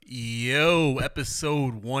Yo,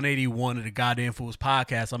 episode 181 of the Goddamn Fools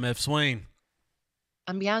podcast. I'm F. Swain.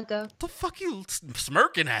 I'm Bianca. The fuck you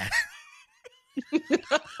smirking at? Yo,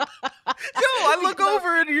 I look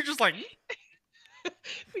over and you're just like...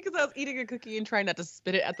 Because I was eating a cookie and trying not to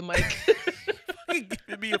spit it at the mic.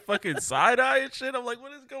 Giving me a fucking side eye and shit. I'm like,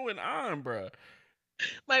 what is going on, bro?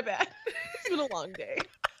 My bad. It's been a long day.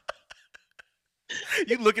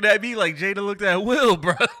 You looking at me like Jada looked at Will,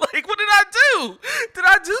 bro. Like, what did I do? Did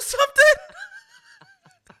I do something?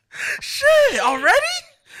 Shit, already?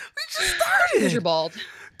 We just started. Because you're bald.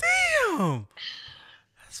 Damn.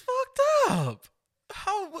 That's fucked up.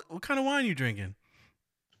 What kind of wine you drinking?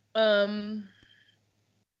 That's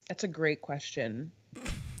a great question.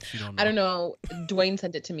 Don't know. I don't know. Dwayne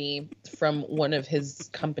sent it to me from one of his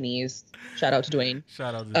companies. Shout out to Dwayne.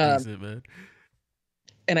 Shout out to Decent, man.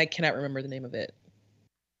 And I cannot remember the name of it.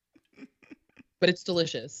 But it's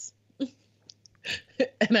delicious.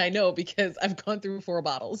 And I know because I've gone through 4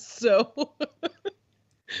 bottles. So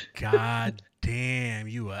God damn,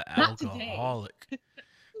 you an alcoholic.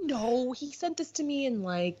 No, he sent this to me in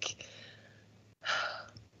like,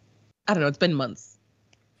 I don't know, it's been months.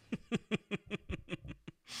 It's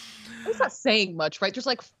not saying much, right? There's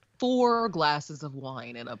like 4 glasses of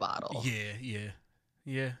wine in a bottle.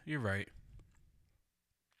 Yeah, you're right.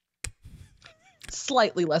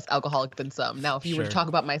 Slightly less alcoholic than some. Now, if you were to talk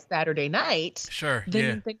about my Saturday night,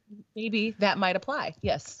 then maybe that might apply.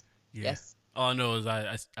 Yes. Yeah. Yes. All I know is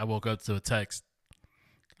I woke up to a text.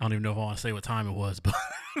 I don't even know if I want to say what time it was, but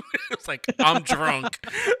it's like, I'm drunk.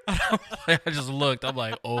 I just looked. I'm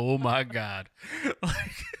like, oh my God.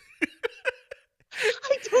 Like,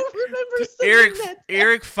 I don't remember saying that.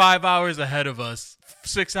 Eric 5 hours ahead of us,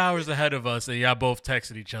 6 hours ahead of us, and y'all both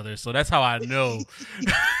texted each other. So that's how I know.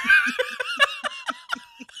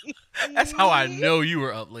 That's how I know you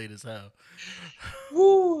were up late as hell.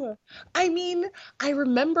 Ooh. I mean, I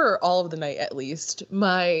remember all of the night at least.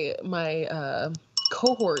 My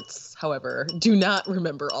cohorts, however, do not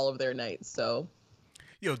remember all of their nights. So,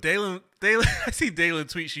 yo, Dalen, I see Dalen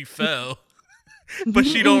tweet she fell, but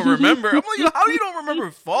she don't remember. I'm like, yo, how you don't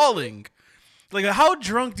remember falling? Like, how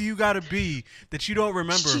drunk do you gotta be that you don't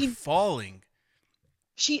remember falling?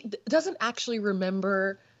 She doesn't actually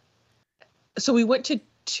remember. So we went to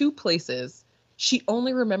 2 places. She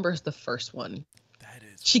only remembers the first one.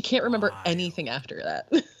 She can't remember anything after that.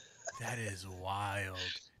 That is wild.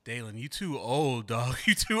 Dalen, you too old, dog.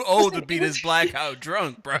 You too old to be this blackout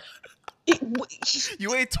drunk, bro.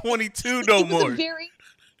 You ain't 22 no more.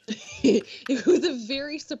 It was a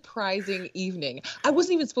very surprising evening. I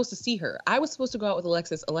wasn't even supposed to see her. I was supposed to go out with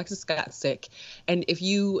Alexis. Alexis got sick. And if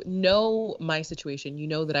you know my situation, you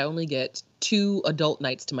know that I only get 2 adult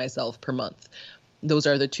nights to myself per month. Those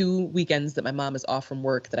are the 2 weekends that my mom is off from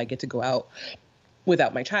work that I get to go out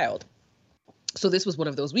without my child. So this was one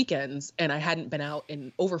of those weekends, and I hadn't been out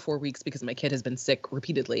in over 4 weeks because my kid has been sick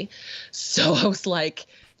repeatedly. So I was like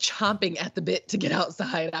chomping at the bit to get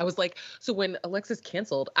outside. I was like, so when Alexis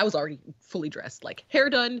canceled, I was already fully dressed, like hair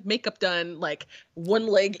done, makeup done, like one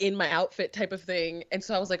leg in my outfit type of thing. And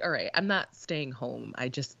so I was like, all right, I'm not staying home. I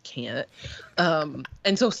just can't. And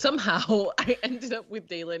so somehow I ended up with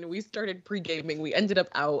Dalen. We started pre-gaming. We ended up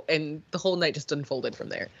out, and the whole night just unfolded from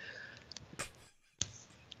there.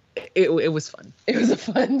 It was fun. It was a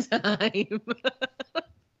fun time.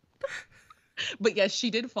 But yes,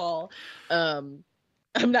 she did fall. I'm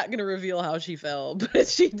not going to reveal how she fell, but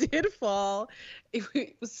she did fall.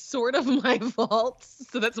 It was sort of my fault,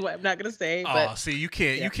 so that's why I'm not going to say. Oh, see, you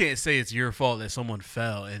can't say it's your fault that someone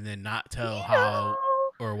fell and then not tell how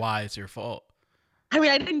or why it's your fault. I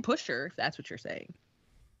mean, I didn't push her, if that's what you're saying.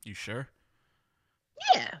 You sure?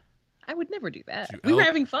 Yeah, I would never do that. We were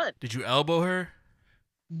having fun. Did you elbow her?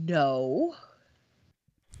 No.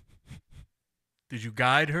 Did you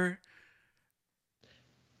guide her?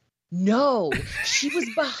 No, she was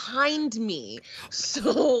behind me.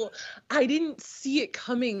 So I didn't see it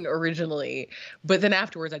coming originally. But then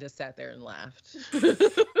afterwards, I just sat there and laughed.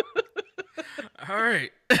 All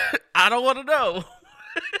right. I don't want to know.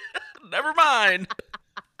 Never mind.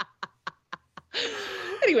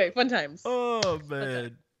 Anyway, fun times. Oh,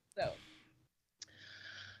 man. So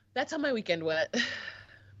that's how my weekend went.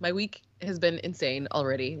 My week has been insane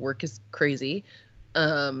already. Work is crazy.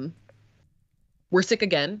 We're sick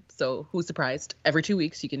again, so who's surprised? Every 2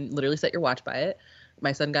 weeks, you can literally set your watch by it.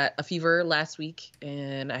 My son got a fever last week,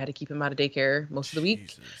 and I had to keep him out of daycare most of the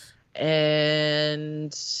week.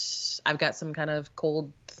 And I've got some kind of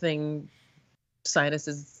cold thing,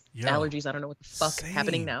 sinuses, allergies. I don't know what the fuck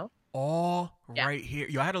happening now. Right here.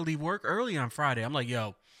 Yo, I had to leave work early on Friday. I'm like,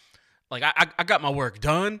 yo, like I got my work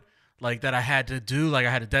done. like that I had to do. Like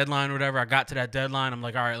I had a deadline or whatever. I got to that deadline. I'm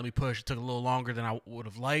like, all right, let me push. It took a little longer than I would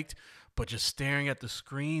have liked. But just staring at the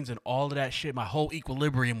screens and all of that shit, my whole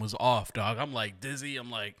equilibrium was off, dog. I'm like dizzy.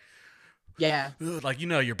 I'm like, Yeah. ugh, like,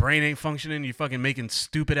 your brain ain't functioning. You're fucking making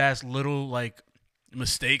stupid ass little like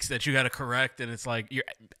mistakes that you got to correct. And it's like you're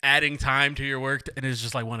adding time to your work. And it's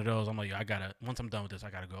just like one of those. I'm like, yo, once I'm done with this, I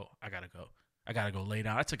got to go. I got to go lay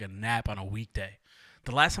down. I took a nap on a weekday.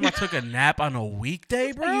 The last time I took a nap on a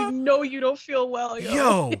weekday, bro. You know you don't feel well,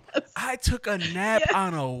 Yo, yes. I took a nap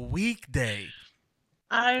on a weekday.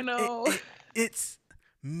 I know. It's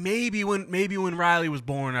maybe when Riley was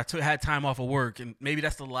born, had time off of work, and maybe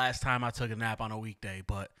that's the last time I took a nap on a weekday.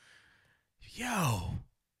 But yo,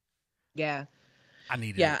 yeah, I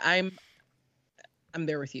needed yeah, it. I'm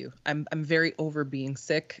there with you. I'm very over being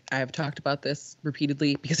sick. I've talked about this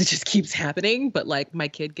repeatedly because it just keeps happening. But like my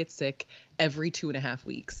kid gets sick every 2.5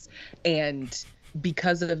 weeks. And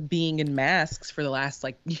because of being in masks for the last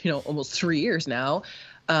almost 3 years now,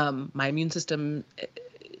 my immune system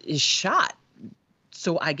is shot.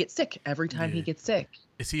 So I get sick every time he gets sick.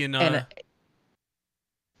 Is he in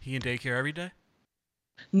he in daycare every day?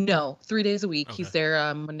 No, 3 days a week. Okay. He's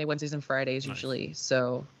there Monday, Wednesdays, and Fridays usually.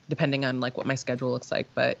 So depending on like what my schedule looks like,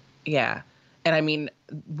 but yeah. And I mean,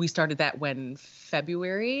 we started that when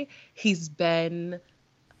February. He's been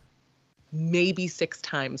maybe 6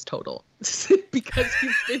 times total because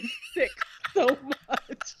he's been sick so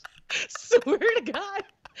much. Swear to God.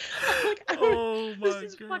 I'm like,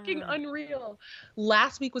 this is fucking unreal.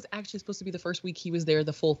 Last week was actually supposed to be the first week he was there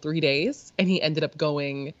the full 3 days, and he ended up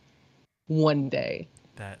going 1 day.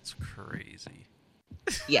 That's crazy.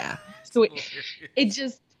 Yeah. So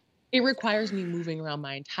it requires me moving around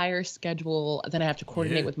my entire schedule. Then I have to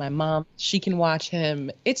coordinate with my mom. She can watch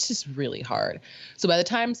him. It's just really hard. So by the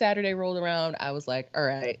time Saturday rolled around, I was like, all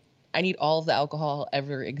right, I need all of the alcohol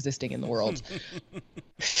ever existing in the world.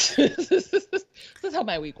 This is how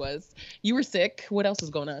my week was. You were sick. What else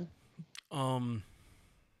is going on?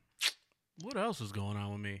 What else is going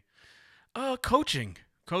on with me? Coaching.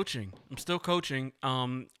 I'm still coaching.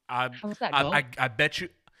 How's that going? I bet you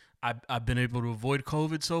I've been able to avoid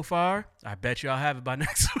COVID so far. I bet you I'll have it by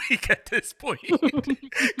next week at this point.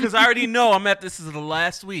 Because I already know this is the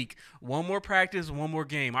last week. One more practice, one more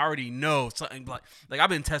game. I already know something like I've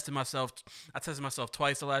been testing myself. I tested myself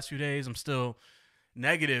twice the last few days. I'm still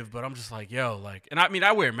negative, but I'm just like, yo, like, and I mean,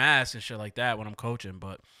 I wear masks and shit like that when I'm coaching,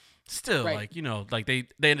 but still, right. like, they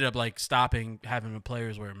ended up like stopping having the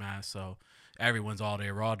players wear masks. So everyone's all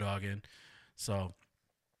day raw dogging. So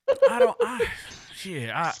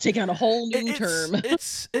It's taking on a whole new term.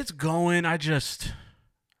 It's going. I just,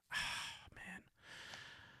 man,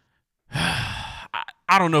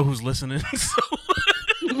 I don't know who's listening. So.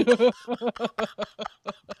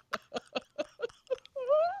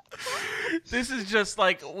 This is just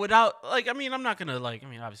like without like I mean I'm not gonna like I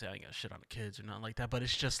mean obviously I ain't got shit on the kids or nothing like that, but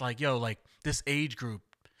it's just like yo, like this age group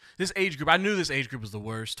I knew this age group was the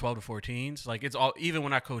worst, 12 to 14s. Like it's all, even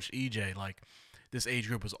when I coached EJ, like this age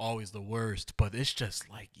group was always the worst, but it's just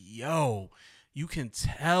like yo, you can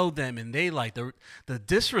tell them, and they like the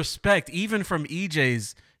disrespect even from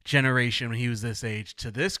EJ's generation when he was this age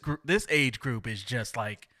to this age group is just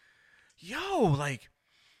like yo, like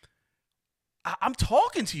I'm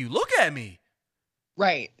talking to you. Look at me.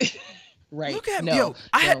 Right. Right. Look at me. Yo,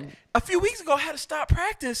 I had a few weeks ago, I had to stop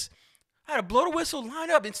practice. I had to blow the whistle,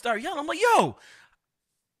 line up, and start yelling. I'm like, yo,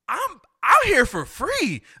 I'm out here for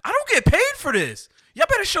free. I don't get paid for this. Y'all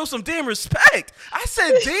better show some damn respect. I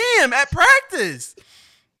said damn at practice.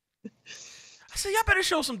 I said, y'all better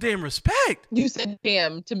show some damn respect. You said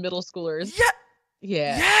damn to middle schoolers. Yeah.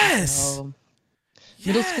 Yeah. Yes.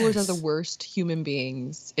 Middle schoolers are the worst human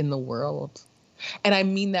beings in the world. And I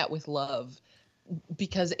mean that with love,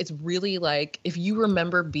 because it's really like, if you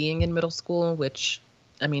remember being in middle school, which,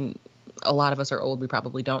 I mean, a lot of us are old, we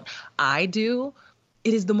probably don't. I do.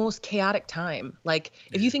 It is the most chaotic time. Like,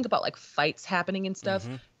 if you think about like fights happening and stuff,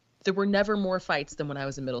 there were never more fights than when I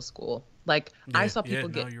was in middle school. Like, I saw people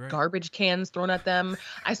get garbage cans thrown at them.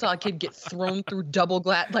 I saw a kid get thrown through double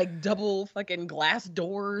fucking glass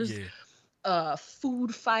doors.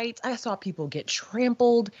 Food fights. I saw people get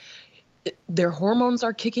trampled. Their hormones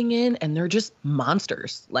are kicking in and they're just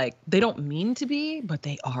monsters. Like, they don't mean to be, but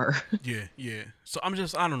they are. Yeah. So I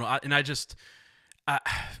don't know.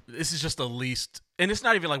 This is just the least, and it's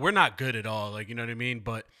not even like we're not good at all. Like, you know what I mean?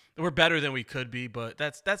 But we're better than we could be. But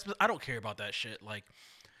that's, I don't care about that shit. Like,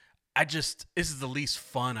 this is the least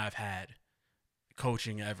fun I've had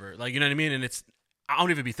coaching ever. Like, you know what I mean? And I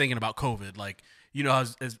don't even be thinking about COVID. Like, you know,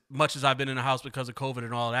 as much as I've been in the house because of COVID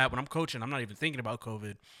and all that, when I'm coaching, I'm not even thinking about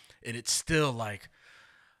COVID. And it's still like,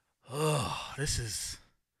 Oh, this is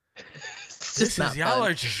It's just not y'all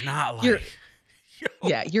fun. are just not You're like, yo.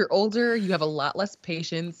 Yeah, you're older, you have a lot less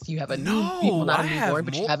patience, you have a well, No, not a newborn,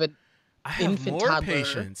 but you have an I have infant more toddler.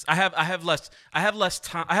 patience. I have less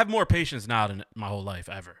time. I have more patience now than my whole life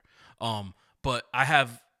ever. But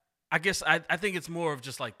I guess I think it's more of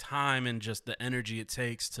just like time and just the energy it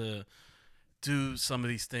takes to do some of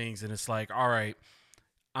these things. And it's like, all right,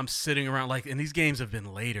 I'm sitting around like, and these games have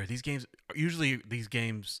been later. These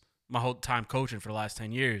games, my whole time coaching for the last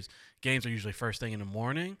 10 years, games are usually first thing in the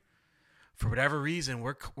morning. For whatever reason,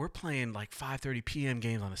 we're playing like 5:30 p.m.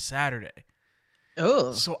 games on a Saturday.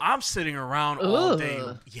 Oh. So I'm sitting around all day.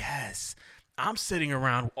 Ugh. Yes. I'm sitting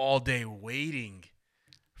around all day waiting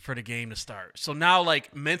for the game to start. So now,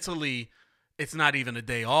 like, mentally, it's not even a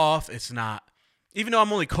day off. It's not, even though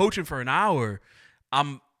I'm only coaching for an hour,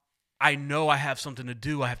 I'm, I know I have something to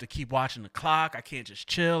do. I have to keep watching the clock. I can't just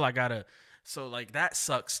chill. I gotta, so like that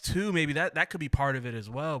sucks too. Maybe that could be part of it as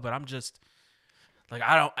well. But I'm just like,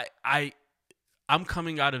 I'm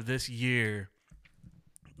coming out of this year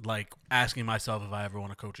like asking myself if I ever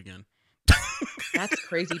want to coach again. That's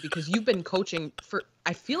crazy because you've been coaching for,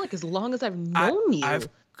 I feel like, as long as I've I known you.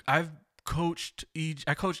 I've coached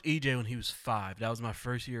I coached EJ when he was 5. That was my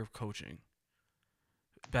first year of coaching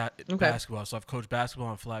Okay. basketball. So I've coached basketball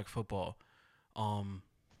and flag football. Um,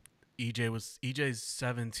 EJ's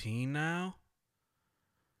 17 now.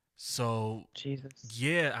 So Jesus.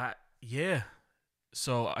 yeah.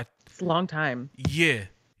 So I It's a long time. yeah.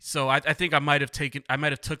 So I think I might have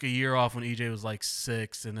took a year off when EJ was like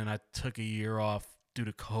 6, and then I took a year off due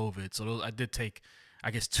to COVID. So I did take, I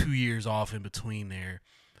guess, 2 years off in between there.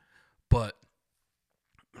 But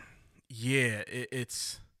yeah,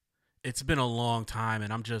 it's been a long time,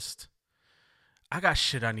 and I got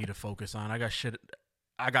shit I need to focus on. I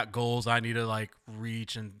got goals I need to like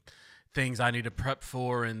reach and things I need to prep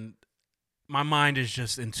for, and my mind is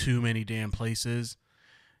just in too many damn places.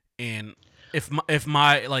 And if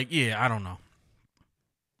my like, yeah, I don't know.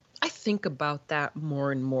 I think about that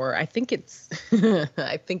more and more. I think it's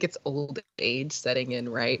I think it's old age setting in,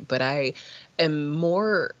 right? But I am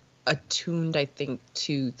more attuned, I think,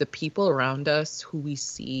 to the people around us who we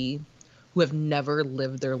see who have never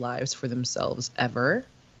lived their lives for themselves ever.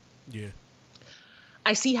 Yeah,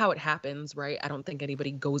 I see how it happens, right? I don't think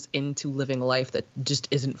anybody goes into living a life that just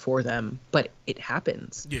isn't for them, but it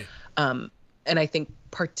happens. yeah, Um, and I think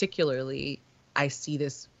particularly I see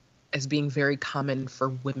this as being very common for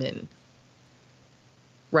women,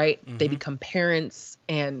 right? They mm-hmm. become parents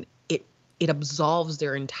and it absolves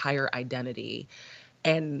their entire identity.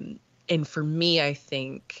 And for me, I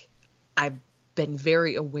think I've been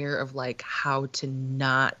very aware of like how to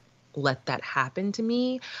not let that happen to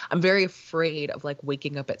me. I'm very afraid of like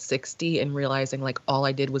waking up at 60 and realizing like all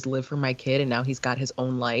I did was live for my kid and now he's got his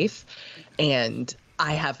own life and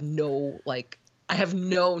I have no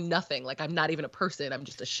nothing. Like I'm not even a person. I'm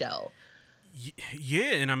just a shell.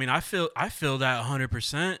 Yeah, and I mean, I feel that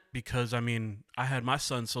 100% because I mean, I had my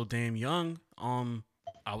son so damn young.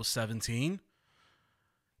 I was 17,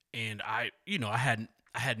 and I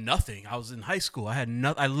had nothing. I was in high school. I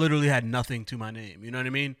literally had nothing to my name. You know what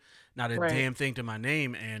I mean? Not a Right. damn thing to my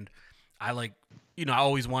name, and I like, I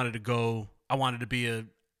always wanted to go. I wanted to be a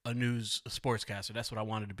sportscaster. That's what I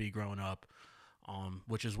wanted to be growing up.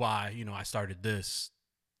 Which is why I started this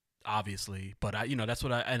obviously. But that's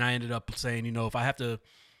what I ended up saying, if I have to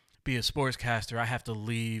be a sportscaster, I have to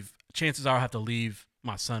leave. Chances are I have to leave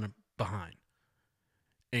my son behind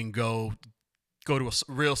and go to a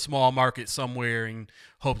real small market somewhere and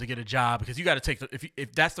hope to get a job because you got to take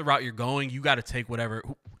if that's the route you're going, you got to take whatever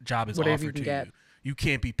job is Whatever you offered can to get. you. You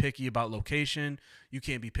can't be picky about location. You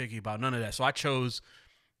can't be picky about none of that. So I chose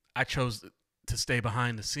to stay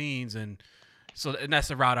behind the scenes and that's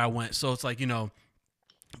the route I went. So it's like,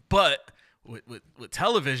 but with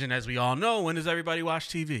television, as we all know, when does everybody watch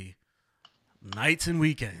TV? Nights and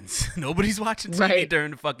weekends. Nobody's watching TV Right.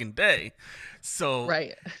 during the fucking day. So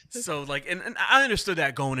Right. so like and I understood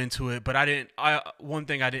that going into it, but one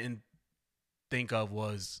thing I didn't think of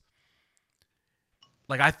was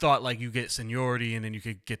like I thought like you get seniority and then you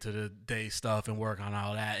could get to the day stuff and work on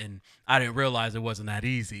all that, and I didn't realize it wasn't that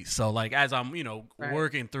easy. So like as I'm, Right.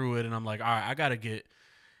 working through it and I'm like, all right, I gotta get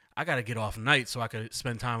off nights so I could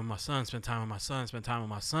spend time with my son,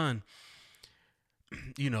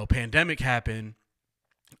 pandemic happened.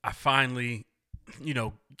 I finally,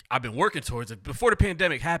 I've been working towards it. Before the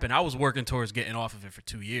pandemic happened, I was working towards getting off of it for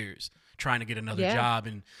 2 years, trying to get another Yeah. job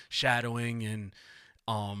and shadowing and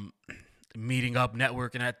meeting up,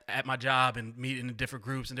 networking at my job and meeting in different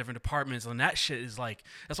groups and different departments. And that shit is like,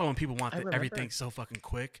 that's why when people want I remember. everything so fucking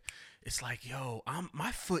quick, it's like, yo,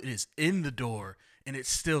 my foot is in the door and it's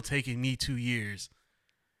still taking me 2 years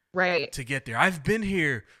Right. to get there. I've been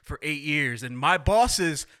here for 8 years and my boss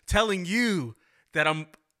is telling you that I'm,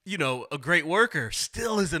 a great worker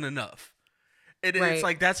still isn't enough. And it's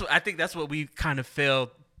like, I think that's what we kind of failed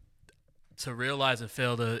to realize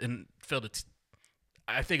and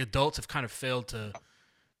I think adults have kind of failed to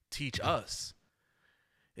teach us.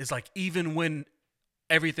 It's like, even when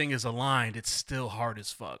everything is aligned, it's still hard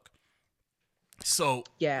as fuck. So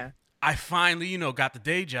yeah, I finally, got the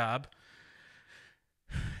day job,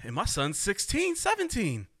 and my son's 16,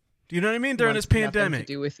 17. Do you know what I mean? During this pandemic.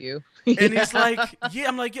 To do with you. And he's like, yeah,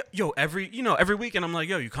 I'm like, yo, every weekend, I'm like,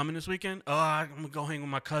 yo, you coming this weekend? Oh, I'm going to go hang with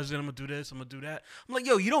my cousin. I'm going to do this. I'm going to do that. I'm like,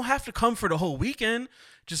 yo, you don't have to come for the whole weekend.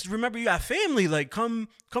 Just remember you got family. Like, come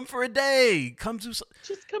for a day. Come do something.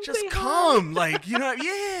 Just come. Like,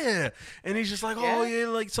 yeah. And he's just like, oh, yeah.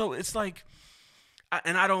 Like, so it's like,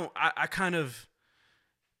 I've kind of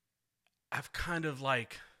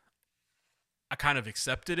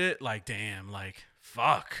accepted it. Like, damn, like,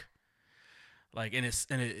 fuck. Like, and it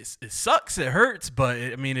sucks. It hurts, but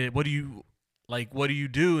what do you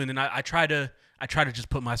do? And then I try to just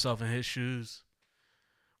put myself in his shoes.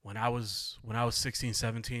 When I was 16,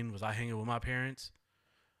 17, was I hanging with my parents?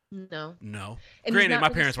 No. And granted, my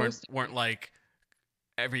parents weren't like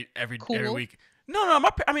every week. No.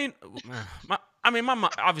 My mom,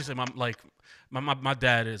 obviously, my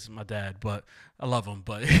dad is my dad, but I love him.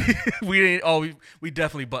 But we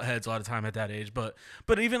definitely butt heads all the time at that age. But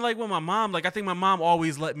even like with my mom, like I think my mom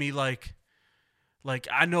always let me like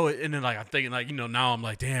I know it, and then like I'm thinking like now I'm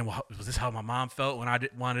like, damn, was this how my mom felt when I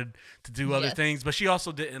wanted to do other things? But she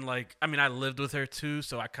also didn't like. I mean, I lived with her too,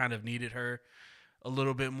 so I kind of needed her a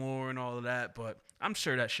little bit more and all of that. But I'm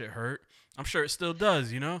sure that shit hurt. I'm sure it still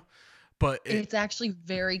does, But it's actually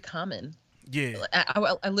very common. Yeah.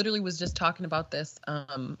 I literally was just talking about this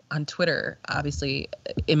on Twitter. Obviously,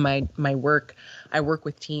 in my work, I work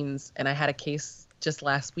with teens, and I had a case just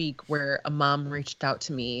last week where a mom reached out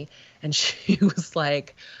to me, and she was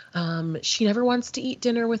like, she never wants to eat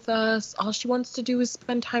dinner with us. All she wants to do is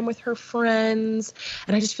spend time with her friends.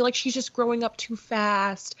 And I just feel like she's just growing up too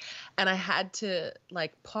fast. And I had to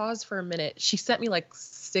like pause for a minute. She sent me like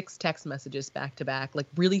 6 text messages back to back, like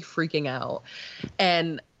really freaking out.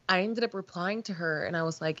 And I ended up replying to her, and I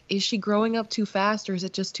was like, is she growing up too fast, or is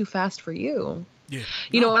it just too fast for you? Yeah.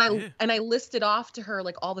 And I listed off to her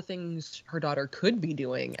like all the things her daughter could be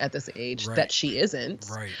doing at this age that she isn't.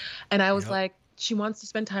 Right. And I was like, she wants to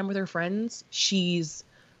spend time with her friends. She's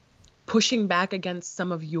pushing back against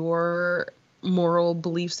some of your moral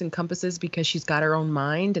beliefs and compasses because she's got her own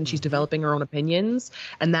mind and she's developing her own opinions,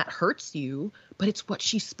 and that hurts you, but it's what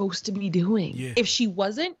she's supposed to be doing. Yeah. If she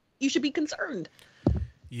wasn't, you should be concerned.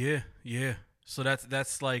 Yeah. So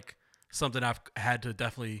that's like something I've had to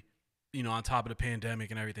definitely, on top of the pandemic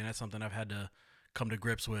and everything, that's something I've had to come to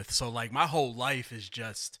grips with. So like my whole life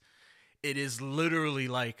it is literally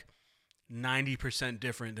like 90%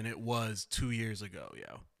 different than it was 2 years ago,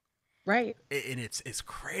 yo. Right. And it's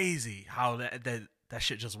crazy how that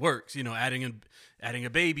shit just works, adding a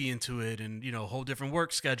baby into it, and whole different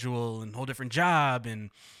work schedule and whole different job, and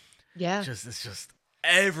it's just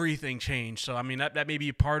everything changed. So I mean that may be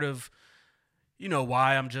a part of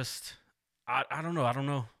why I'm just I don't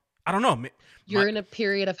know. You're in a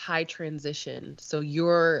period of high transition. So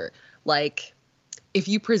you're like, if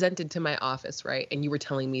you presented to my office, right, and you were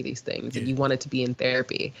telling me these things and you wanted to be in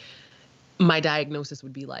therapy, my diagnosis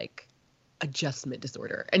would be like adjustment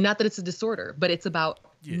disorder. And not that it's a disorder, but it's about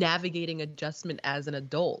navigating adjustment as an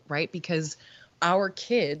adult, right? Because our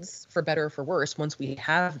kids, for better or for worse, once we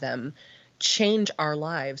have them, change our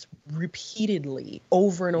lives repeatedly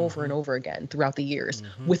over and over and over again throughout the years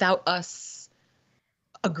without us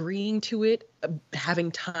agreeing to it, having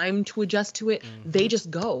time to adjust to it. They just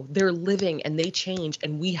go. They're living and they change,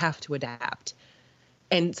 and we have to adapt.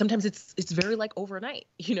 And sometimes it's very like overnight.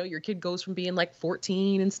 Your kid goes from being like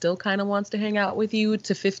 14 and still kind of wants to hang out with you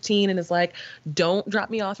to 15 and is like, don't drop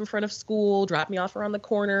me off in front of school. Drop me off around the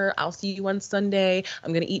corner. I'll see you on Sunday.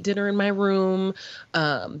 I'm going to eat dinner in my room.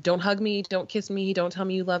 Don't hug me. Don't kiss me. Don't tell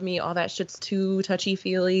me you love me. All that shit's too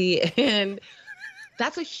touchy-feely. And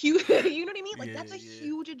that's a huge, you know what I mean? Like, that's a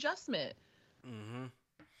huge adjustment.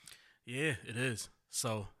 Yeah, it is.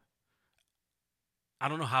 So I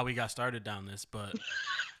don't know how we got started down this, but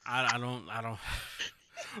I don't.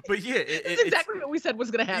 But yeah, it's exactly what we said was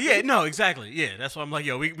gonna happen. Yeah, no, exactly. Yeah, that's why I'm like,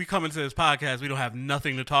 yo, we come into this podcast, we don't have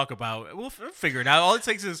nothing to talk about. We'll figure it out. All it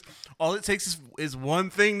takes is one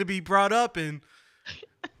thing to be brought up, and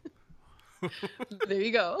There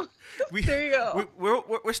you go. We, There you go.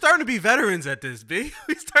 we're starting to be veterans at this, B.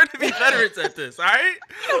 We starting to be veterans at this, all right?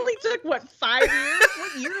 It only took, what, 5 years?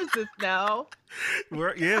 What year is this now?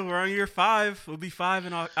 We're on year 5. We'll be 5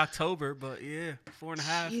 in October, but yeah,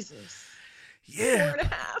 4.5. Jesus. Yeah.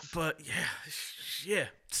 4.5. But yeah.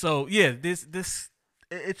 So yeah,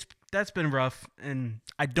 that's been rough, and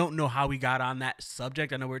I don't know how we got on that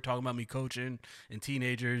subject. I know we were talking about me coaching and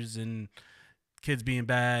teenagers and kids being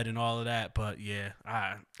bad and all of that, but yeah,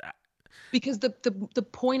 because the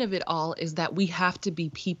point of it all is that we have to be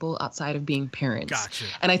people outside of being parents. Gotcha.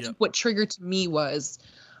 And I think what triggered to me was,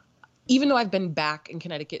 even though I've been back in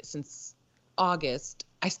Connecticut since August,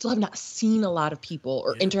 I still have not seen a lot of people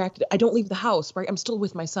or interacted. I don't leave the house, right? I'm still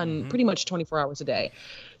with my son pretty much 24 hours a day.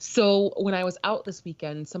 So when I was out this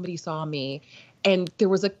weekend, somebody saw me, and there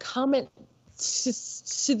was a comment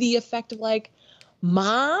to the effect of like,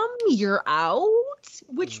 "Mom, you're out,"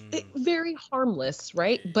 which very harmless,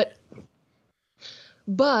 right?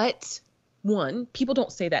 But one, people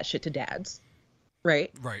don't say that shit to dads,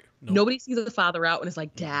 right? Right. Nope. Nobody sees the father out and is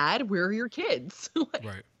like, "Dad, where are your kids?" Like,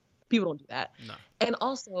 right. People don't do that. No. And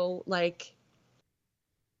also, like,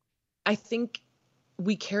 I think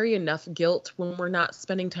we carry enough guilt when we're not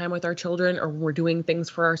spending time with our children, or when we're doing things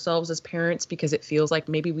for ourselves as parents, because it feels like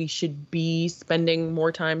maybe we should be spending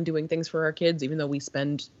more time doing things for our kids, even though we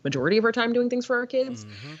spend majority of our time doing things for our kids.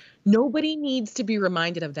 Nobody needs to be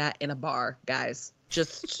reminded of that in a bar, guys.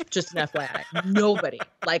 Just an FYI. Nobody.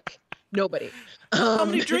 How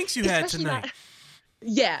many drinks you had tonight?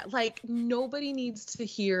 Yeah, like, nobody needs to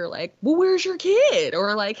hear like, "Well, where's your kid?"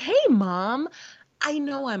 Or like, "Hey, Mom, I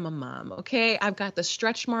know I'm a mom, okay? I've got the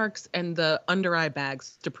stretch marks and the under eye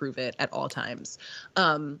bags to prove it at all times."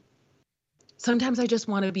 Sometimes I just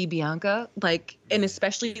want to be Bianca, like, and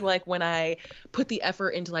especially like when I put the effort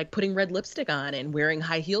into like putting red lipstick on and wearing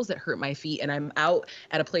high heels that hurt my feet, and I'm out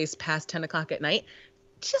at a place past 10 o'clock at night,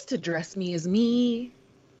 just address me as me.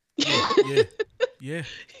 Yeah.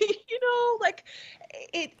 You know, like,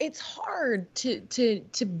 it's hard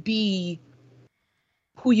to be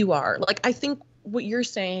who you are. Like, I think what you're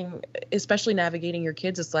saying, especially navigating your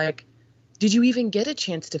kids, is like, did you even get a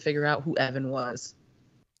chance to figure out who Evan was?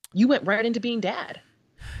 You went right into being dad.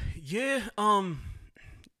 Yeah.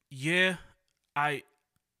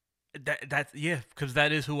 Because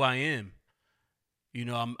that is who I am. You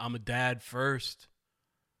know, I'm a dad first.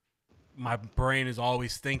 My brain is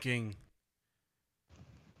always thinking,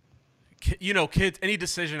 you know, kids, any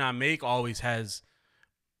decision I make always has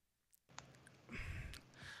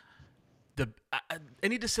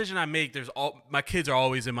any decision I make, my kids are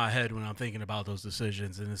always in my head when I'm thinking about those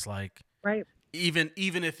decisions. And it's like, right. Even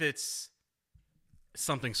if it's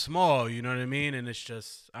something small, you know what I mean? And it's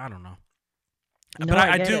just, I don't know. No, but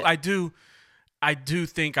I do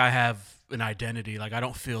think I have an identity. Like, I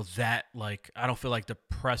don't feel like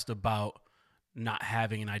depressed about not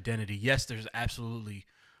having an identity. Yes, there's absolutely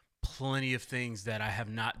plenty of things that I have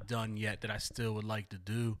not done yet that I still would like to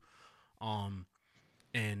do.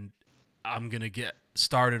 And I'm going to get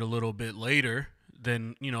started a little bit later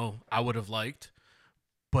than, you know, I would have liked.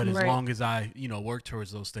 But as long as I, you know, work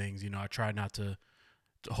towards those things, you know, I try not to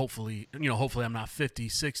hopefully I'm not 50,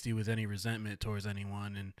 60 with any resentment towards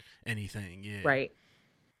anyone and anything. Yeah. Right.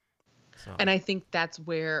 So. And I think that's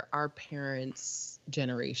where our parents'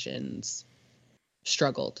 generations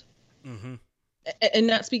struggled. Mm-hmm. And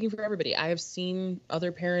not speaking for everybody. I have seen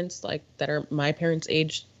other parents like that are my parents'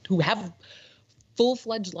 age who have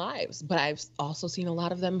full-fledged lives, but I've also seen a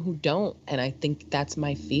lot of them who don't. And I think that's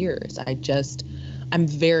my fears. I'm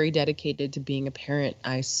very dedicated to being a parent.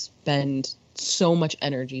 I spend so much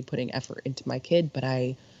energy putting effort into my kid, but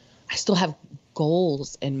I still have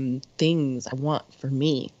goals and things I want for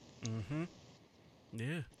me. Mm-hmm.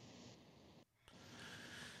 Yeah.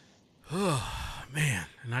 Oh, man.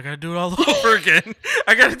 And I got to do it all over again.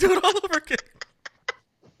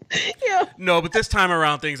 Yeah. No, but this time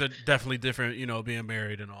around, things are definitely different, you know, being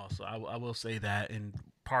married and all. So I will say that. And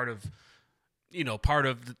part of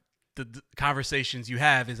the conversations you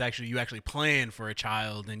have is you actually plan for a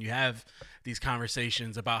child, and you have these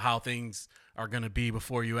conversations about how things are going to be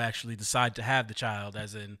before you actually decide to have the child,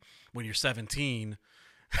 as in when you're 17.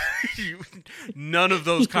 None of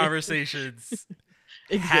those conversations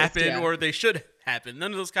happen, or they should happen.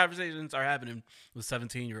 None of those conversations are happening with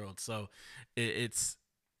 17-year-olds. So it's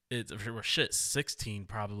 16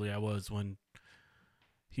 probably I was when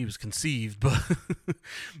he was conceived,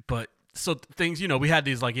 but so things, you know, we had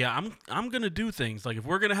these like, yeah, I'm going to do things. Like, if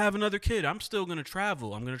we're going to have another kid, I'm still going to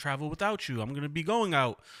travel. I'm going to travel without you. I'm going to be going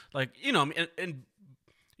out. Like, you know, and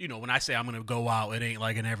when I say I'm gonna go out, it ain't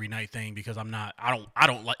like an every night thing because I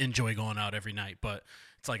don't enjoy going out every night. But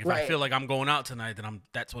it's like if I feel like I'm going out tonight, then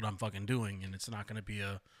that's what I'm fucking doing, and it's not gonna be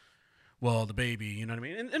the baby, you know what I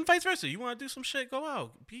mean, and vice versa. You want to do some shit, go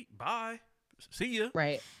out, bye, see ya.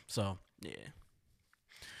 Right. So yeah,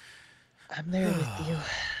 I'm there with you.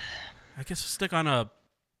 I guess we'll stick on our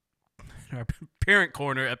parent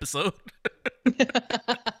corner episode.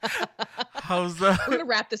 We're gonna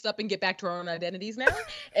wrap this up and get back to our own identities now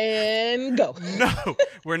and go. No,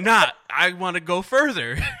 we're not. I want to go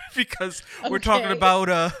further because we're talking about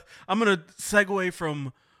I'm gonna segue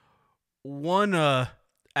from one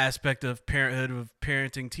aspect of parenthood, of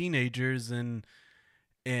parenting teenagers and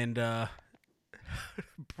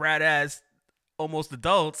brat ass almost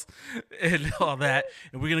adults and all that,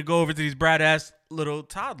 and we're gonna go over to these brat ass little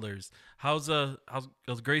toddlers. How's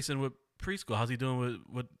Grayson with preschool? How's he doing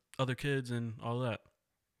with other kids and all that?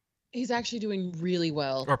 He's actually doing really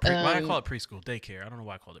well. Or why I call it preschool? Daycare. I don't know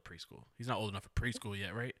why I called it preschool. He's not old enough for preschool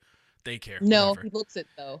yet, right? Daycare. No, whatever. he looks it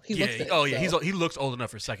though. He looks old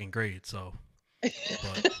enough for second grade. So,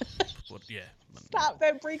 yeah. Stop!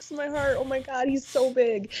 That breaks my heart. Oh my god, he's so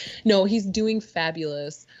big. No, he's doing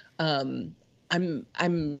fabulous. I'm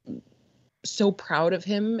so proud of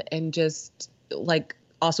him and just like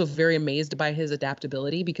also very amazed by his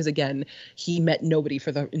adaptability because again, he met nobody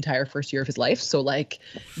for the entire first year of his life. So like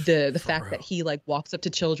the fact that he like walks up to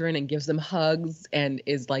children and gives them hugs and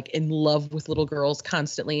is like in love with little girls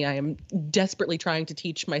constantly. I am desperately trying to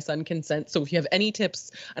teach my son consent. So if you have any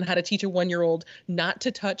tips on how to teach a 1-year-old not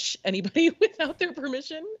to touch anybody without their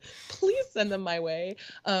permission, please send them my way.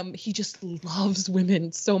 He just loves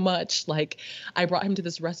women so much. Like I brought him to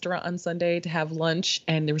this restaurant on Sunday to have lunch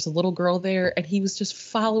and there was a little girl there and he was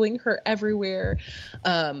just following her everywhere.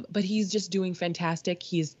 But he's just doing fantastic.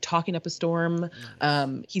 He's talking up a storm.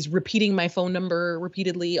 He's repeating my phone number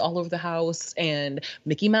repeatedly all over the house and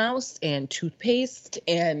Mickey Mouse and toothpaste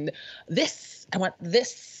and this. I want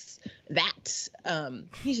this, that.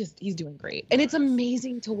 He's doing great. And it's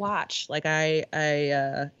amazing to watch. Like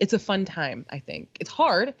it's a fun time, I think. It's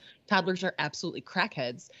hard. Toddlers are absolutely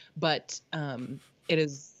crackheads, but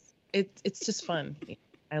it's just fun.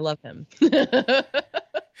 I love him.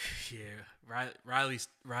 Yeah, Riley's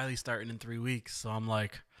starting in 3 weeks, so I'm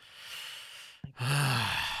like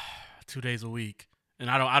 2 days a week, and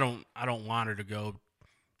I don't want her to go.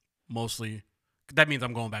 Mostly, that means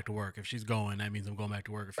I'm going back to work. If she's going, that means I'm going back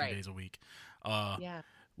to work a few days a week.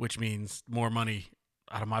 Which means more money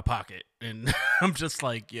out of my pocket, and I'm just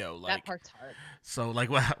like, yo, like that part's hard. So like,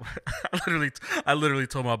 I literally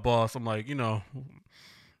told my boss, I'm like,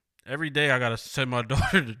 every day I gotta send my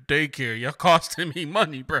daughter to daycare. You're costing me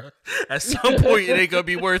money, bro. At some point, it ain't gonna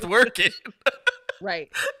be worth working.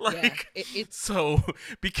 Right. Like, yeah. So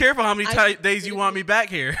be careful how many days you want me back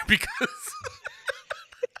here because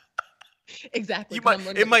exactly.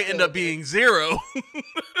 It might end up being 0.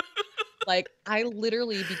 Like I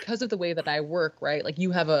literally, because of the way that I work, right? Like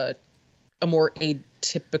you have a more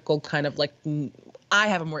atypical kind of like. I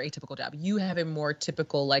have a more atypical job. You have a more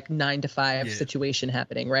typical like 9-to-5 situation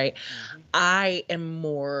happening, right? Mm-hmm. I am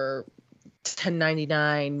more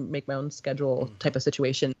 1099, make my own schedule type of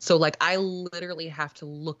situation. So like I literally have to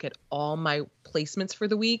look at all my placements for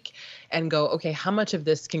the week and go, okay, how much of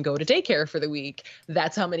this can go to daycare for the week?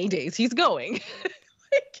 That's how many days he's going.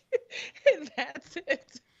 That's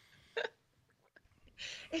it.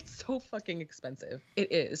 It's so fucking expensive.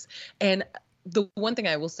 It is. And the one thing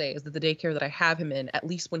I will say is that the daycare that I have him in, at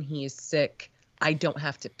least when he is sick, I don't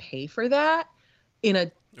have to pay for that. In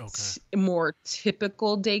a more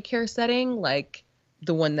typical daycare setting, like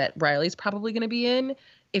the one that Riley's probably going to be in,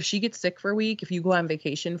 if she gets sick for a week, if you go on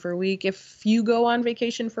vacation for a week, if you go on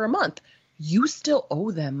vacation for a month, you still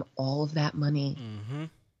owe them all of that money. Mm-hmm.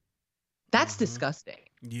 That's disgusting.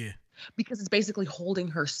 Yeah. Because it's basically holding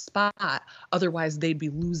her spot. Otherwise, they'd be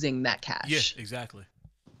losing that cash. Yeah, exactly.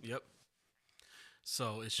 Yep.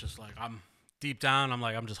 So it's just like I'm deep down.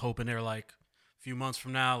 I'm just hoping they're like a few months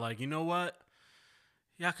from now, like, you know what?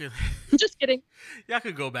 Y'all could just kidding. Y'all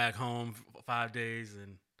could go back home 5 days,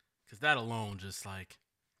 and because that alone just like,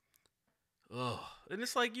 ugh. And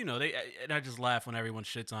it's like, and I just laugh when everyone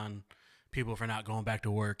shits on people for not going back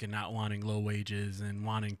to work and not wanting low wages and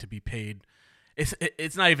wanting to be paid.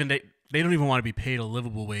 It's not even they don't even want to be paid a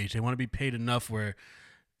livable wage. They want to be paid enough where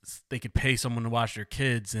they could pay someone to watch their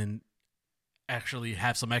kids and actually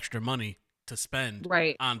have some extra money to spend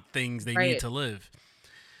on things they need to live.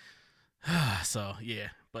 So yeah,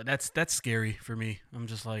 but that's scary for me. I'm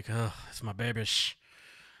just like, oh, it's my babish.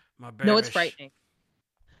 No, it's frightening.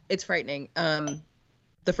 It's frightening.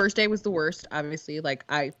 The first day was the worst, obviously. Like,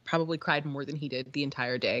 I probably cried more than he did the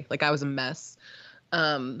entire day. Like, I was a mess.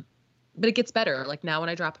 But it gets better. Like, now when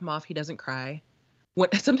I drop him off, he doesn't cry.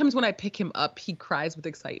 Sometimes when I pick him up, he cries with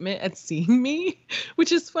excitement at seeing me,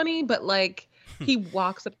 which is funny. But like, he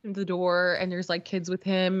walks up to the door and there's like kids with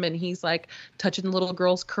him, and he's like touching the little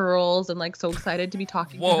girl's curls and like so excited to be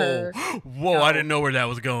talking to her. Whoa! I didn't know where that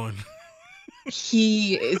was going.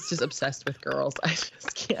 He is just obsessed with girls. I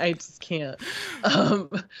just can't.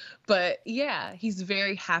 But yeah, he's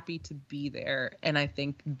very happy to be there, and I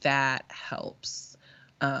think that helps.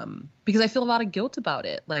 Because I feel a lot of guilt about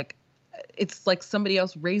it. Like, it's like somebody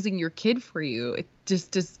else raising your kid for you. It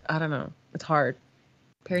just I don't know. It's hard.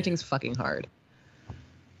 Parenting's fucking hard.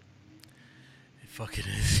 It fucking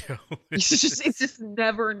is, yo. It's just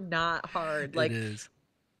never not hard. Like, it is.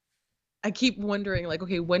 I keep wondering, like,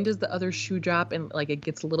 okay, when does the other shoe drop and like it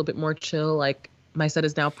gets a little bit more chill? Like, my son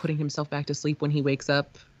is now putting himself back to sleep when he wakes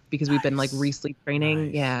up because we've been like re-sleep training.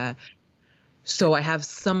 Nice. Yeah. So I have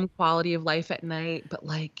some quality of life at night, but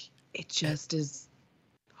like, it just is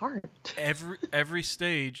hard. Every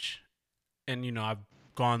stage, and you know, I've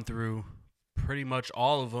gone through pretty much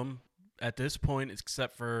all of them at this point,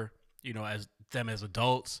 except for, you know, as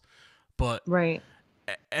adults. But Right.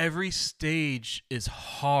 every stage is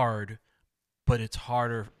hard, but it's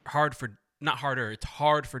it's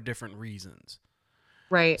hard for different reasons.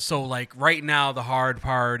 Right. So like right now, the hard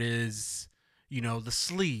part is, you know, the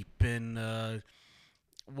sleep and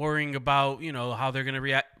worrying about, you know, how they're going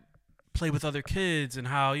to play with other kids and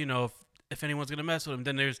how, you know, if anyone's going to mess with them.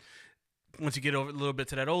 Then there's, once you get over a little bit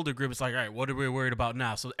to that older group, it's like, all right, what are we worried about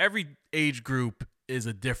now? So every age group is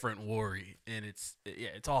a different worry, and it's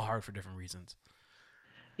all hard for different reasons.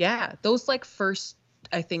 Yeah. Those like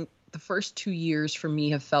I think the first 2 years for me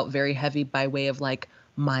have felt very heavy by way of like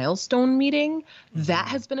milestone meeting. That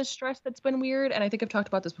has been a stress that's been weird. And I think I've talked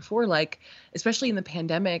about this before, like, especially in the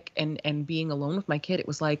pandemic and being alone with my kid, it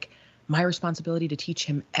was like my responsibility to teach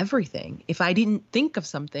him everything. If I didn't think of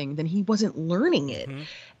something, then he wasn't learning it.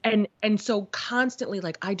 And so constantly,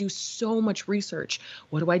 like, I do so much research.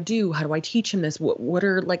 What do I do? How do I teach him this? What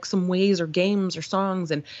are like some ways or games or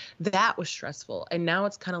songs? And that was stressful. And now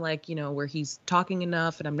it's kind of like, you know, where he's talking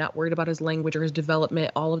enough and I'm not worried about his language or his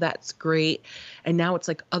development. All of that's great. And now it's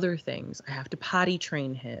like other things. I have to potty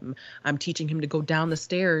train him. I'm teaching him to go down the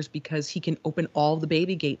stairs because he can open all the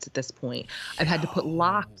baby gates at this point. I've had to put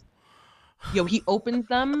locks. Yo, he opens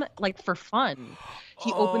them like for fun.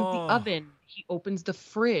 He opens the oven. He opens the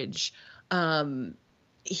fridge.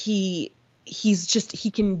 He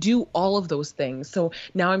can do all of those things. So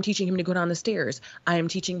now I'm teaching him to go down the stairs. I am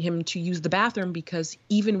teaching him to use the bathroom because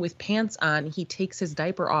even with pants on, he takes his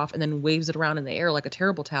diaper off and then waves it around in the air like a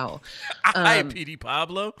terrible towel. Hi, Petey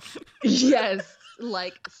Pablo. Yes.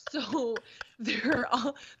 Like, so there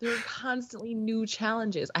are constantly new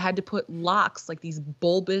challenges. I had to put locks, like these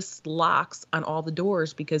bulbous locks on all the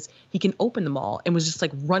doors because he can open them all, and was just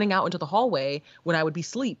like running out into the hallway when I would be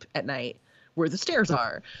asleep at night where the stairs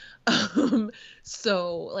are.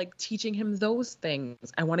 So like teaching him those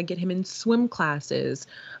things. I want to get him in swim classes.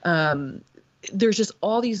 There's just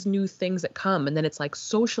all these new things that come, and then it's like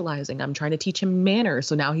socializing. I'm trying to teach him manners.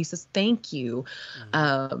 So now he says, thank you.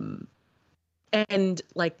 And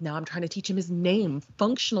like now I'm trying to teach him his name,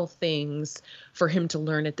 functional things for him to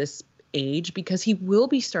learn at this age because he will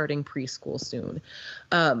be starting preschool soon.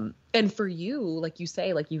 And for you, like you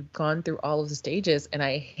say, like you've gone through all of the stages, and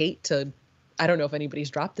I don't know if anybody's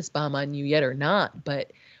dropped this bomb on you yet or not,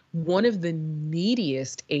 but one of the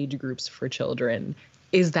neediest age groups for children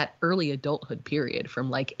is that early adulthood period from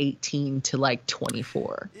like 18 to like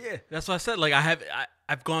 24. Yeah, that's what I said. Like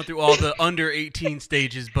I've gone through all the under 18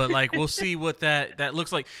 stages, but like we'll see what that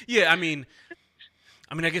looks like. Yeah, I mean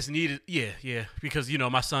I guess needed. Yeah, because you know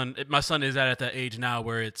my son is at that age now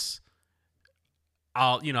where it's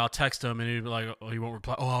I'll text him and he'll be like, oh, he won't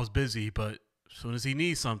reply. Oh, I was busy, but as soon as he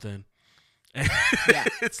needs something,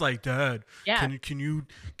 it's like, Dad, can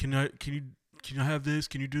I have this?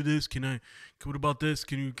 Can you do this? What about this?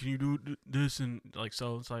 Can you do this? And like,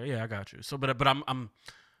 so it's like, yeah, I got you. So, but I'm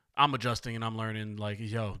adjusting and I'm learning, like,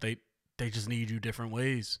 yo, they just need you different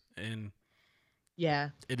ways. And yeah,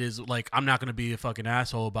 it is like, I'm not going to be a fucking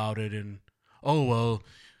asshole about it. And, oh, well,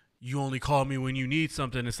 you only call me when you need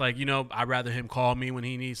something. It's like, you know, I'd rather him call me when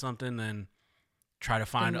he needs something than try to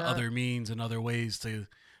find other means and other ways to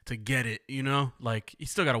get it, you know, like you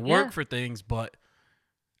still got to work for things, but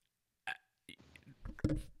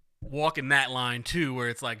walking that line too, where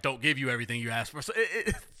it's like, don't give you everything you ask for. So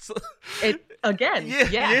it again.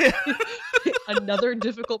 Yeah. Another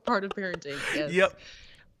difficult part of parenting. Yes. Yep.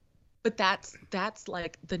 But that's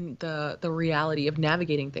like the reality of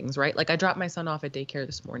navigating things, right? Like I dropped my son off at daycare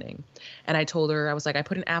this morning, and I told her, I was like, I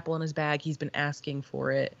put an apple in his bag. He's been asking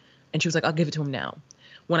for it, and she was like, I'll give it to him now.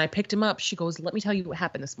 When I picked him up, she goes, let me tell you what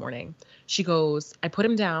happened this morning. She goes, I put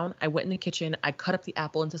him down. I went in the kitchen. I cut up the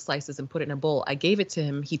apple into slices and put it in a bowl. I gave it to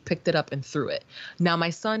him. He picked it up and threw it. Now, my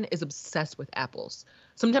son is obsessed with apples.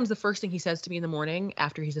 Sometimes the first thing he says to me in the morning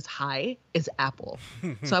after he says hi is apple.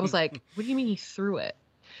 So I was like, what do you mean he threw it?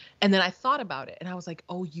 And then I thought about it and I was like,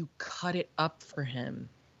 oh, you cut it up for him.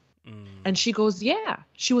 And she goes, yeah.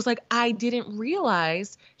 She was like, I didn't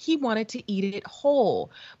realize he wanted to eat it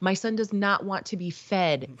whole. My son does not want to be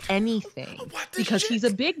fed anything because he's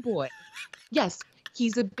a big boy. Yes,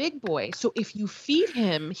 he's a big boy. So if you feed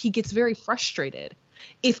him, he gets very frustrated.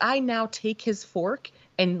 If I now take his fork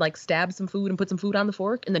and like stab some food and put some food on the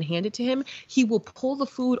fork and then hand it to him, he will pull the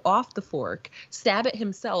food off the fork, stab it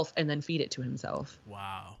himself, and then feed it to himself.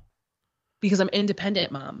 Wow. Because I'm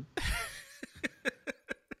independent, Mom.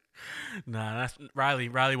 Nah, that's Riley.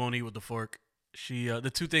 Riley won't eat with the fork. She the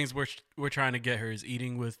two things we're trying to get her is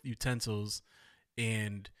eating with utensils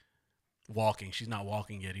and walking. She's not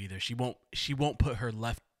walking yet either. She won't put she won't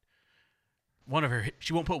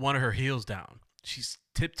put one of her heels down. She's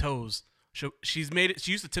tiptoes. She's made it.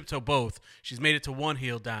 She used to tiptoe both. She's made it to one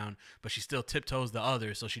heel down, but she still tiptoes the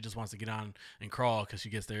other. So she just wants to get on and crawl because she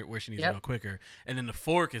gets there where she needs to go quicker. And then the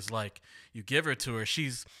fork is like you give her to her.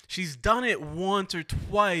 She's done it once or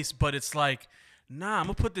twice, but it's like, nah, I'm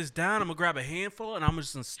gonna put this down. I'm gonna grab a handful and I'm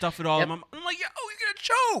just gonna stuff it all. I'm like, yo, you're gonna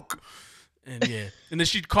choke. And yeah, and then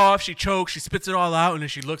she coughs, she chokes, she spits it all out, and then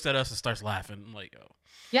she looks at us and starts laughing. I'm like, yo,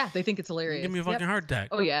 yeah, they think it's hilarious. Give me a fucking heart attack.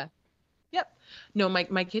 Oh yeah. Yep. No,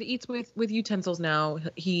 my kid eats with utensils now.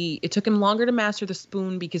 It took him longer to master the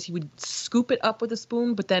spoon because he would scoop it up with a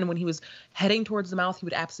spoon, but then when he was heading towards the mouth, he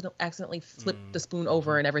would accidentally flip the spoon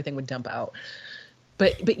over and everything would dump out.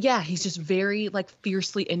 But yeah, he's just very like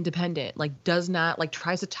fiercely independent. Like does not like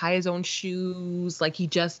tries to tie his own shoes. Like he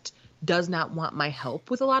just does not want my help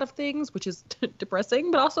with a lot of things, which is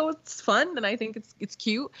depressing, but also it's fun and I think it's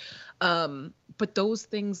cute. But those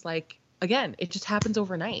things like again, it just happens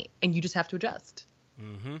overnight and you just have to adjust.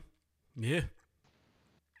 Mm-hmm. Yeah.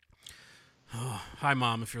 Oh, hi,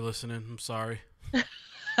 Mom, if you're listening. I'm sorry.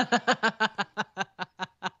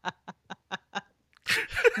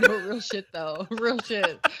 No, real shit, though. Real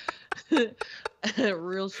shit.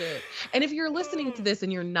 Real shit. And if you're listening to this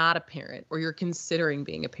and you're not a parent or you're considering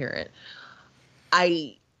being a parent,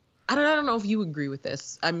 I don't know if you agree with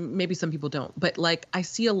this. Maybe some people don't, but like I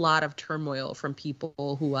see a lot of turmoil from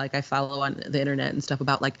people who like I follow on the internet and stuff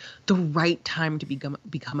about like the right time to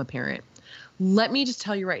become a parent. Let me just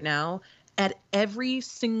tell you right now, at every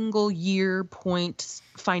single year point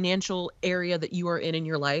financial area that you are in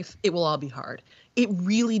your life, it will all be hard. It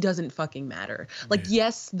really doesn't fucking matter. Like,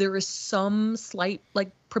 yes, there is some slight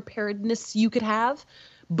like preparedness you could have,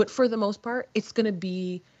 but for the most part, it's going to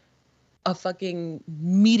be a fucking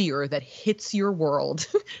meteor that hits your world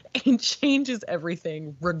and changes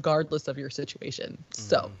everything regardless of your situation.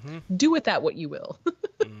 So do with that what you will.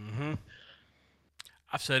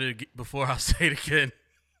 I've said it before. I'll say it again.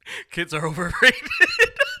 Kids are overrated.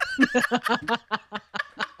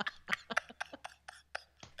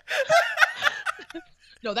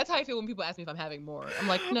 No, that's how I feel when people ask me if I'm having more. I'm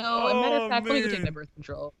like, no. As a matter of fact, let me go take my birth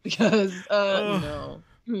control because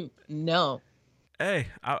no. Hey,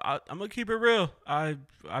 I'm gonna keep it real. I've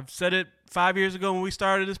said it 5 years ago when we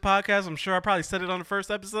started this podcast. I'm sure I probably said it on the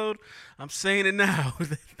first episode. I'm saying it now.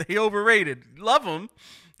 They overrated. Love them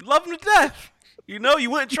to death. You know,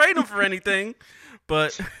 you wouldn't trade them for anything,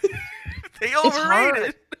 but they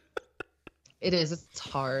overrated. It is. It's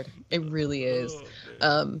hard. It really is.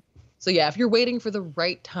 So yeah, if you're waiting for the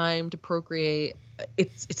right time to procreate,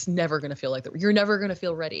 it's never gonna feel like that. You're never gonna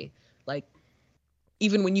feel ready. Like.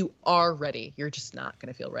 Even when you are ready, you're just not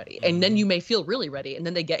going to feel ready. And then you may feel really ready. And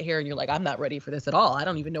then they get here and you're like, I'm not ready for this at all. I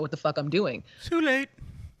don't even know what the fuck I'm doing. Too late.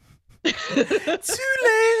 Too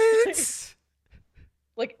late.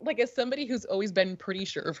 Like as somebody who's always been pretty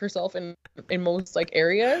sure of herself in most like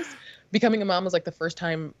areas, becoming a mom was like the first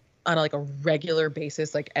time on a regular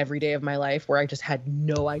basis, like every day of my life where I just had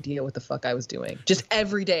no idea what the fuck I was doing. Just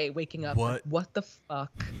every day waking up. What the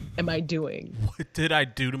fuck am I doing? What did I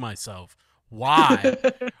do to myself? Why?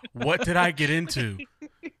 What did I get into?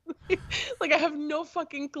 Like I have no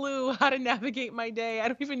fucking clue how to navigate my day. I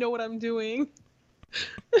don't even know what I'm doing.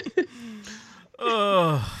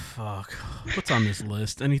 Oh, fuck. What's on this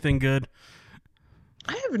list? Anything good?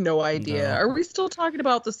 I have no idea. No. Are we still talking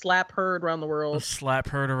about the slap heard around the world? The slap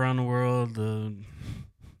heard around the world.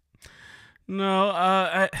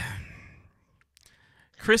 No,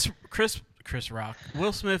 Chris Rock.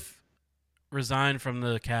 Will Smith resigned from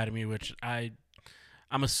the Academy, which I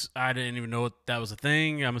didn't even know that was a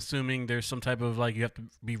thing. I'm assuming there's some type of like you have to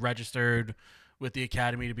be registered with the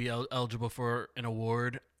Academy to be eligible for an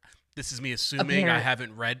award. This is me assuming. I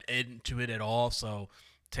haven't read into it at all, so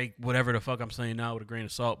take whatever the fuck I'm saying now with a grain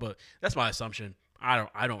of salt. But that's my assumption.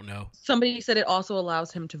 I don't know. Somebody said it also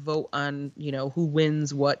allows him to vote on, who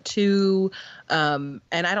wins what too. And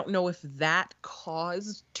I don't know if that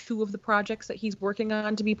caused 2 of the projects that he's working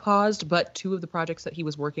on to be paused, but 2 of the projects that he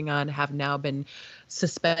was working on have now been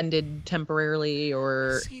suspended temporarily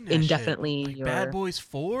or indefinitely. Like Bad Boys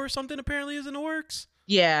 4 or something apparently is in the works.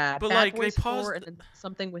 Yeah, but Bad like Boys they paused 4 and then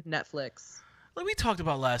something with Netflix. Like we talked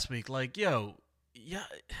about last week, like have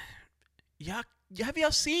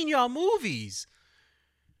y'all seen y'all movies?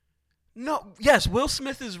 No, yes, Will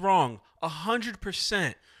Smith is wrong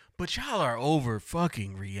 100%, but y'all are over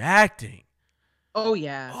fucking reacting. Oh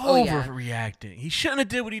yeah, overreacting. He shouldn't have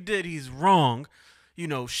did what he did. He's wrong.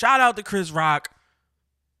 Shout out to Chris Rock.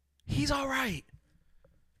 He's all right.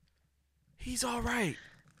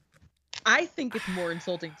 I think it's more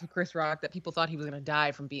insulting to Chris Rock that people thought he was going to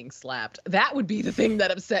die from being slapped. That would be the thing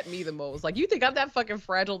that upset me the most. Like, you think I'm that fucking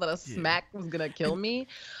fragile that a smack was going to kill me?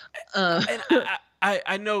 And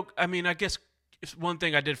I know, I mean, I guess one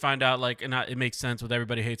thing I did find out, like, and it makes sense with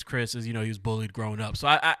Everybody Hates Chris is, he was bullied growing up. So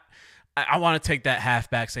I want to take that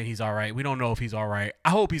half back saying he's all right. We don't know if he's all right.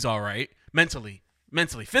 I hope he's all right. Mentally.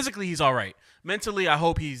 Physically, he's all right. Mentally, I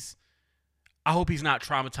hope he's not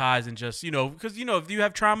traumatized and just, because, if you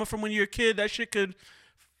have trauma from when you're a kid, that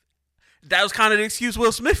was kind of the excuse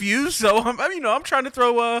Will Smith used. So, I'm trying to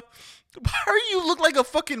throw, you look like a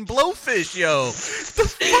fucking blowfish, yo. The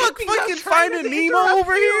fuck, fucking Finding Nemo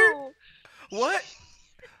over here? What?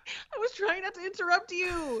 I was trying not to interrupt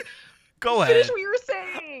you. Go ahead. Finish what you were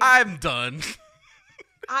saying. I'm done.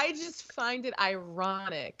 I just find it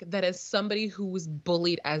ironic that as somebody who was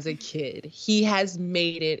bullied as a kid, he has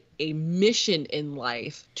made it a mission in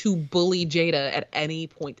life to bully Jada at any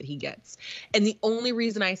point that he gets. And the only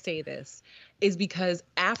reason I say this is because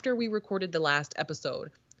after we recorded the last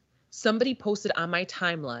episode, somebody posted on my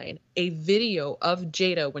timeline a video of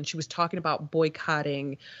Jada when she was talking about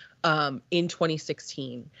boycotting in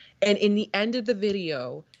 2016. And in the end of the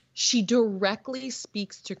video, she directly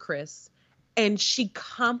speaks to Chris and she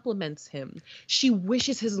compliments him. She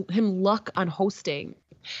wishes him luck on hosting.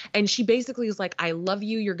 And she basically is like, I love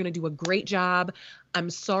you. You're going to do a great job. I'm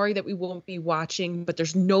sorry that we won't be watching, but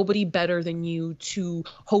there's nobody better than you to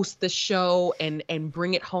host the show and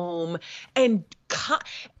bring it home. And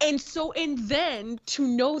then to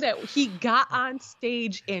know that he got on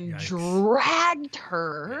stage and dragged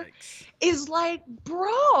her is like,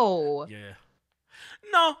 bro. Yeah.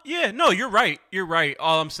 No, you're right.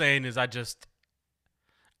 All I'm saying is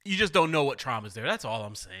you just don't know what trauma's there. That's all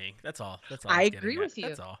I'm saying. That's all. I agree with you.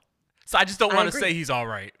 That's all. So I just don't want to say he's all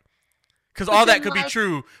right. Because all that could be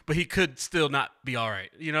true, but he could still not be all right.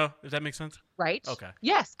 Does that make sense? Right. Okay.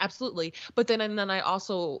 Yes, absolutely. But then I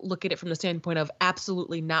also look at it from the standpoint of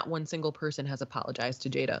absolutely not one single person has apologized to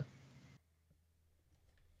Jada.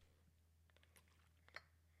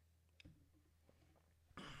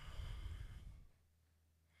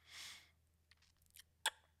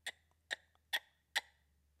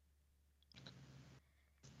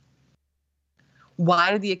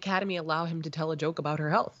 Why did the Academy allow him to tell a joke about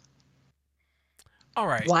her health? All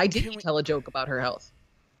right. Why did he tell a joke about her health?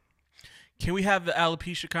 Can we have the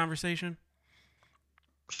alopecia conversation?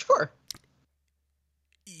 Sure.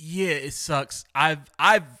 Yeah, it sucks. I've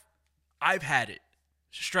had it.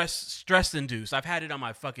 Stress induced. I've had it on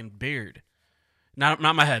my fucking beard. Not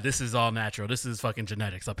my head. This is all natural. This is fucking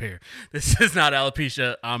genetics up here. This is not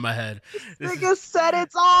alopecia on my head. This nigga said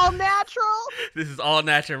it's all natural. This is all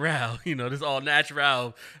natural. This is all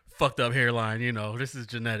natural fucked up hairline. This is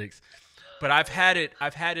genetics. But I've had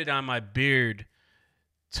it on my beard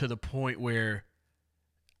to the point where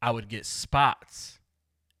I would get spots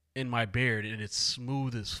in my beard and it's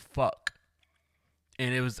smooth as fuck.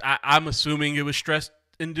 And it was I'm assuming it was stress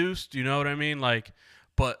induced, you know what I mean? Like,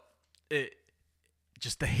 but it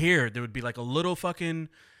just the hair, there would be like a little fucking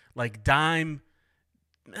like dime,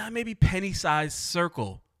 maybe penny sized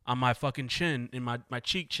circle on my fucking chin, in my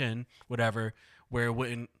cheek chin, whatever, where it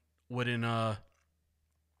wouldn't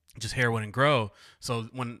just hair wouldn't grow. So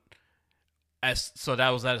that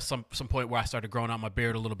was at some point where I started growing out my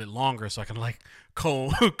beard a little bit longer, so I can like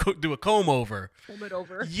do a comb over. Comb it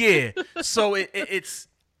over. Yeah. So it's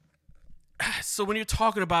so when you're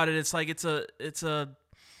talking about it, it's like it's a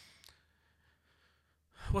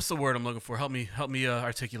what's the word I'm looking for? Help me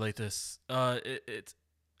articulate this. It's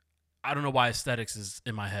I don't know why aesthetics is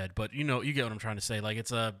in my head, but you get what I'm trying to say. Like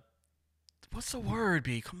it's a what's the word,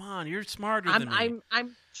 B? Come on, you're smarter than me.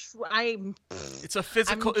 I'm It's a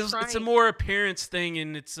physical. I'm It's a trying. more appearance thing,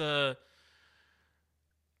 and it's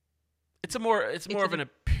more of an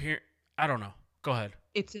appearance. I don't know. Go ahead.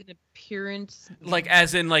 It's an appearance. Like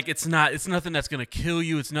as in like it's nothing that's gonna kill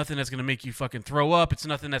you. It's nothing that's gonna make you fucking throw up. It's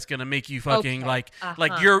nothing that's gonna make you fucking Okay.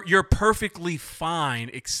 like you're perfectly fine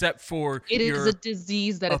except for It your is a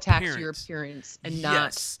disease that attacks your appearance and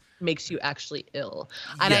not makes you actually ill.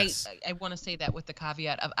 And Yes. I want to say that with the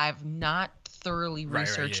caveat of I've not thoroughly Right,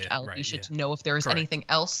 researched yeah, alopecia to know if there is Correct. anything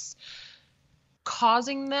else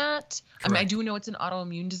causing that. I mean, I Correct. do know it's an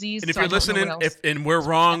autoimmune disease. And if so I you're don't know listening, what else. and we're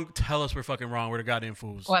wrong, tell us we're fucking wrong. We're the goddamn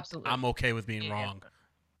fools. Oh, absolutely. I'm okay with being Yeah. wrong.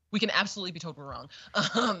 We can absolutely be told we're wrong.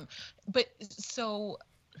 But so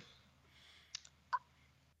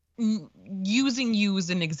using you as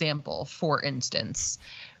an example, for instance,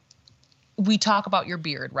 we talk about your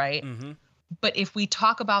beard, right? Mm-hmm. But if we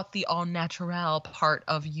talk about the all natural part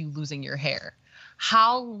of you losing your hair,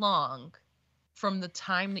 how long from the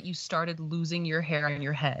time that you started losing your hair on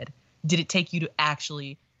your head did it take you to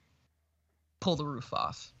actually pull the roof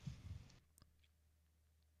off?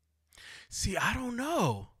 See, I don't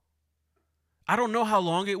know. I don't know how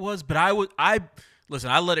long it was, but listen,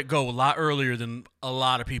 I let it go a lot earlier than a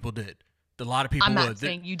lot of people did. A lot of people I'm would. not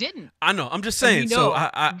saying you didn't. I know. I'm just But saying.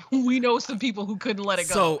 we know some people who couldn't let it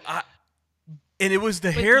go. So and it was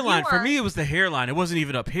the hairline. For me, it was the hairline. It wasn't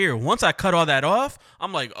even up here. Once I cut all that off,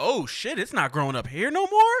 I'm like, oh shit, it's not growing up here no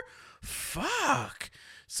more. Fuck.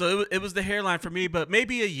 So it was the hairline for me, but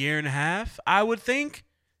maybe a year and a half, I would think.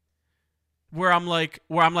 Where I'm like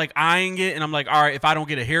eyeing it, and I'm like, all right, if I don't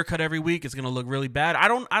get a haircut every week, it's gonna look really bad. I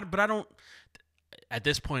don't. At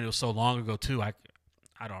this point, it was so long ago too. I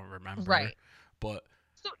don't remember. Right. But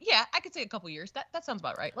so yeah, I could say a couple years. That sounds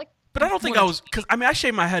about right. Like, but I don't think I was, because I mean I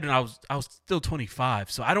shaved my head and I was still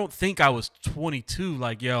 25, so I don't think I was 22.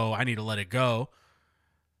 Like, yo, I need to let it go.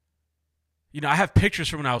 I have pictures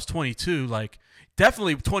from when I was 22. Like,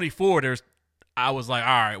 definitely 24. I was like, all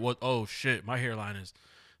right, well, oh shit, my hairline is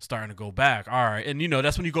starting to go back. All right. And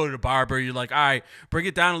that's when you go to the barber, you're like, all right, bring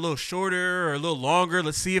it down a little shorter or a little longer.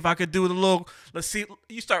 Let's see if I could do it let's see.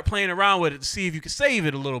 You start playing around with it to see if you can save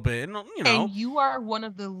it a little bit. And And you are one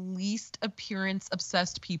of the least appearance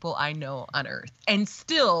obsessed people I know on earth. And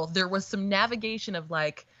still there was some navigation of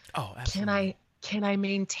like, oh, absolutely. Can I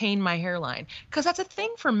maintain my hairline? Because that's a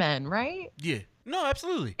thing for men, right? Yeah. No,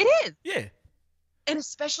 absolutely. It is. Yeah. And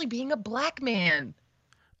especially being a black man.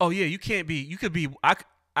 Oh yeah, you could be.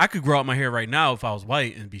 I could grow out my hair right now if I was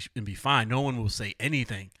white and be fine. No one will say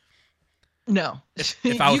anything. No.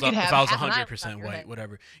 If I was 100% white,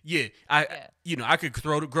 whatever. Yeah, I could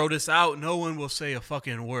grow this out. No one will say a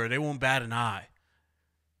fucking word. They won't bat an eye.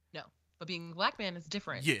 No, but being a black man is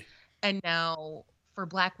different. Yeah. And now for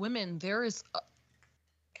black women, there is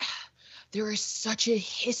such a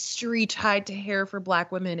history tied to hair for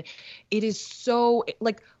black women. It is so,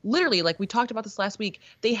 like, literally, like we talked about this last week,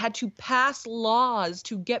 they had to pass laws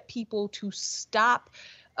to get people to stop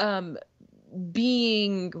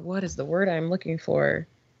being, what is the word I'm looking for?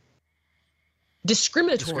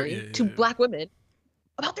 Discriminatory to black women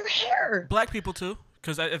about their hair. Black people too.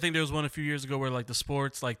 Because I think there was one a few years ago where, like, the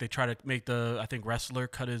sports, like, they try to make I think wrestler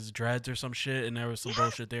cut his dreads or some shit, and there was some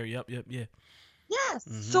bullshit there. Yep, yeah. Yes.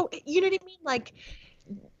 Mm-hmm. So, you know what I mean? Like,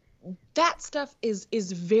 that stuff is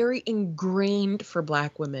very ingrained for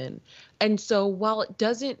black women. And so while it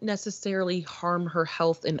doesn't necessarily harm her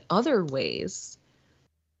health in other ways,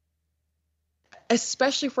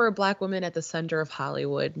 especially for a black woman at the center of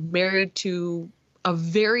Hollywood, married to a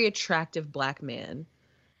very attractive black man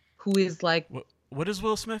who is like... What is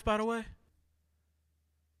Will Smith, by the way?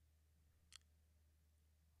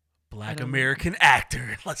 Black American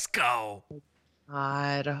actor. Let's go.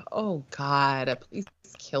 Oh God, please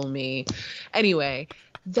kill me. Anyway,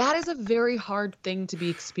 that is a very hard thing to be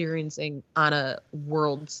experiencing on a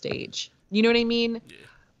world stage. You know what I mean? Yeah.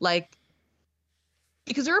 Like,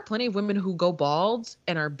 because there are plenty of women who go bald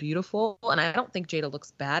and are beautiful, and I don't think Jada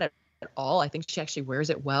looks bad at all. I think she actually wears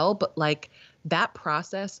it well, but like that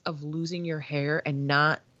process of losing your hair and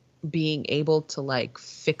not being able to like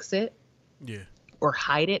fix it or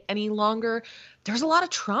hide it any longer, there's a lot of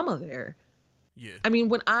trauma there. Yeah. I mean,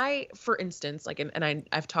 when for instance, like, and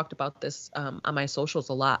I've talked about this on my socials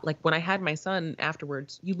a lot. Like when I had my son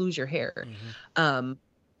afterwards, you lose your hair. Mm-hmm.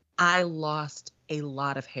 I lost a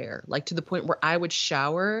lot of hair, like to the point where I would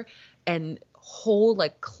shower and whole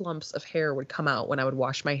like clumps of hair would come out when I would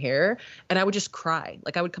wash my hair, and I would just cry.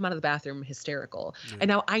 Like I would come out of the bathroom hysterical. And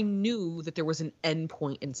now I knew that there was an end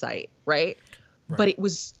point in sight, right? But it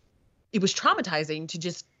was it was traumatizing to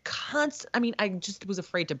just I mean, I just was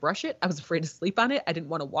afraid to brush it. I was afraid to sleep on it. I didn't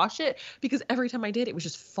want to wash it because every time I did, it was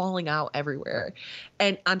just falling out everywhere.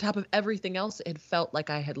 And on top of everything else, it felt like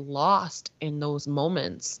I had lost in those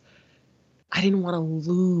moments. I didn't want to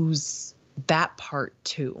lose that part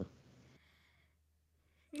too.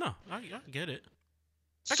 No, I get it.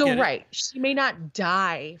 So, right. She may not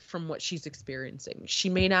die from what she's experiencing. She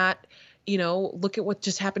may not, look at what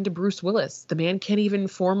just happened to Bruce Willis. The man can't even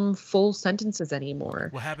form full sentences anymore.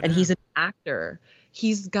 What happened and to he's him? an actor.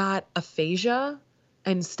 He's got aphasia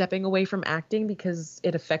and stepping away from acting because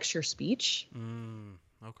it affects your speech.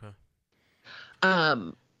 Okay.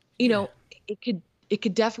 It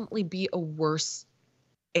could definitely be a worse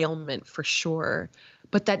ailment for sure,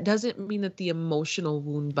 but that doesn't mean that the emotional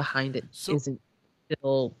wound behind it isn't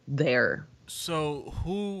still there. So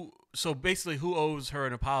basically who owes her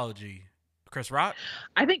an apology? Chris Rock?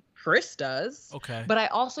 I think Chris does. Okay. But I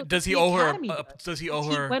also does he owe her does he owe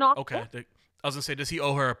her okay. I was gonna say, does he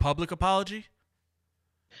owe her a public apology?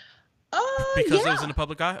 Because it was in the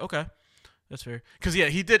public eye? Okay. That's fair. Because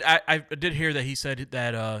he did I did hear that he said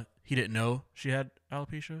that he didn't know she had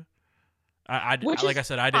alopecia. Like I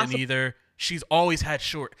said, I didn't either. She's always had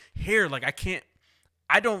short hair. Like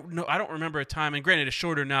I don't know. I don't remember a time, and granted, it's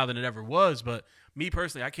shorter now than it ever was. But me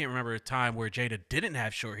personally, I can't remember a time where Jada didn't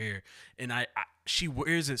have short hair, and she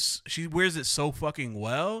wears it. She wears it so fucking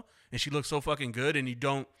well, and she looks so fucking good, and you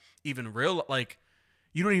don't even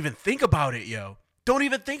you don't even think about it, yo. Don't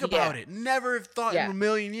even think about it. Never have thought in a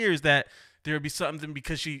million years that there would be something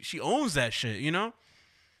because she owns that shit, you know.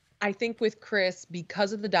 I think with Chris,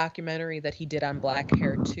 because of the documentary that he did on Black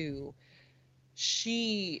Hair too,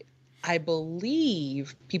 I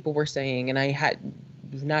believe people were saying, and I had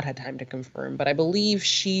not had time to confirm, but I believe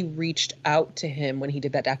she reached out to him when he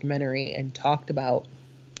did that documentary and talked about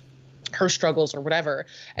her struggles or whatever.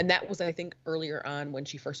 And that was, I think, earlier on when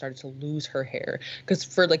she first started to lose her hair. Because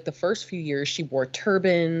for the first few years, she wore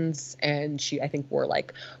turbans and she, I think, wore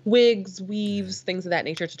wigs, weaves, things of that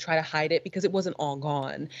nature to try to hide it because it wasn't all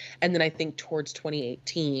gone. And then I think towards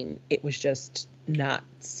 2018, it was just not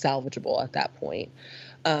salvageable at that point.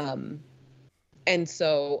 And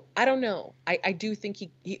so I don't know. I do think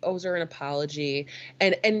he owes her an apology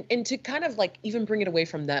and to kind of even bring it away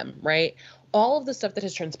from them, right? All of the stuff that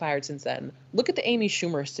has transpired since then. Look at the Amy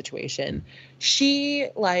Schumer situation. She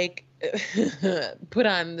put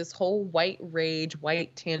on this whole white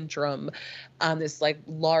tantrum on this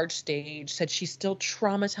large stage, said she's still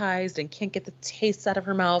traumatized and can't get the taste out of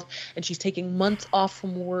her mouth, and she's taking months off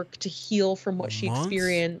from work to heal from what she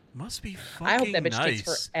experienced. Must be fucking I hope that bitch nice.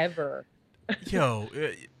 takes forever. Yo,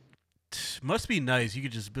 must be nice. You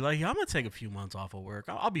could just be like, yeah, I'm gonna take a few months off of work.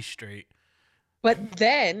 I'll be straight. But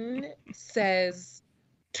then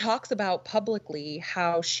talks about publicly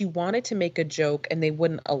how she wanted to make a joke and they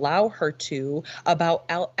wouldn't allow her to about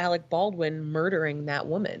Alec Baldwin murdering that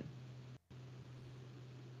woman.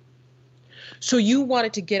 So you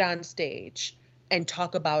wanted to get on stage and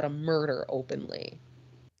talk about a murder openly.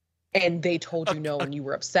 And they told you no and you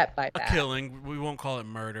were upset by that. A killing. We won't call it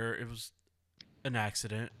murder. It was an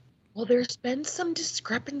accident. Well, there's been some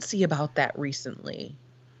discrepancy about that recently.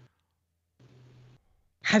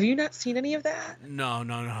 Have you not seen any of that? No,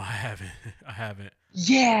 I haven't.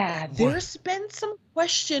 Yeah, there's been some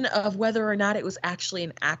question of whether or not it was actually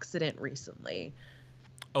an accident recently.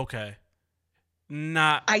 Okay.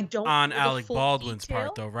 Not on Alec Baldwin's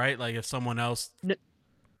part, though, right? If someone else...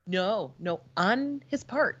 No, on his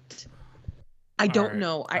part. I don't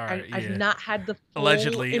know. I've not had the full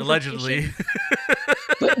Allegedly.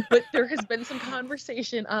 but there has been some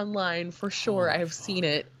conversation online for sure. I have seen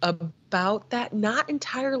it about that not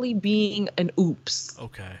entirely being an oops.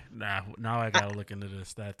 Okay. Now I gotta look into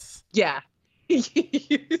this. That's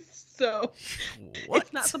so what?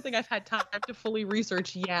 It's not something I've had time to fully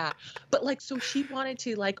research. Yeah. But so she wanted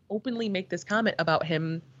to openly make this comment about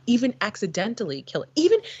him even accidentally killing,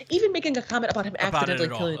 even making a comment about him accidentally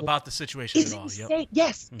killing about the situation at all. Yep.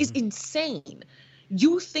 Yes, is insane.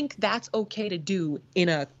 You think that's okay to do in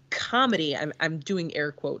a comedy? I'm doing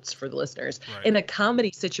air quotes for the listeners. Right. In a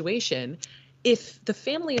comedy situation, if the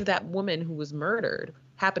family of that woman who was murdered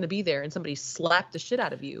happened to be there and somebody slapped the shit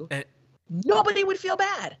out of you, nobody would feel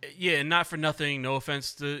bad. Yeah, and not for nothing. No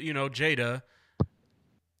offense to Jada.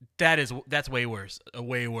 That's way worse. A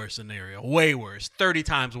way worse scenario. Way worse. 30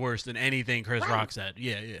 times worse than anything Chris Rock said.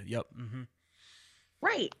 Yeah. Yep. Mm-hmm.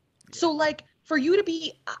 Right. So for you to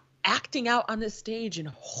be acting out on this stage and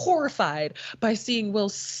horrified by seeing Will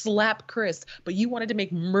slap Chris, but you wanted to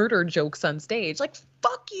make murder jokes on stage. Like,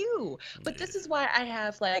 fuck you. But this is why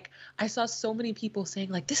I saw so many people saying,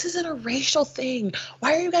 like, this isn't a racial thing.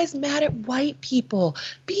 Why are you guys mad at white people?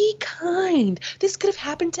 Be kind. This could have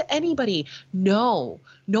happened to anybody. No,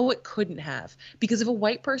 it couldn't have. Because if a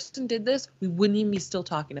white person did this, we wouldn't even be still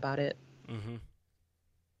talking about it. Mm-hmm.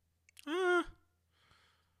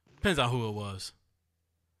 Depends on who it was.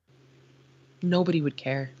 Nobody would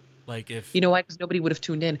care. Like if you know why? Because nobody would have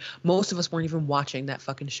tuned in. Most of us weren't even watching that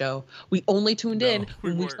fucking show. We only tuned in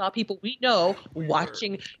when we saw people we know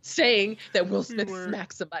saying that Will Smith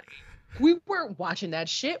smacked somebody. We weren't watching that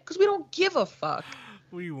shit because we don't give a fuck.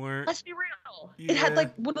 We weren't. Let's be real. Yeah. It had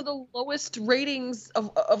like one of the lowest ratings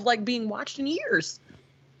of like being watched in years.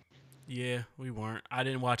 Yeah, we weren't. I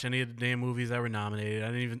didn't watch any of the damn movies that were nominated.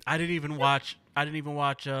 I didn't even watch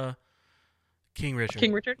King Richard.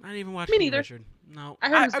 King Richard? I didn't even watch Me King neither. Richard. No. I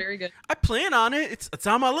heard it was very good. I plan on it. It's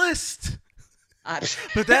on my list.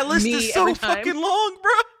 But that list is so fucking long,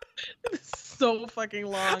 bro. So fucking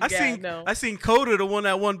long. I seen Coda, the one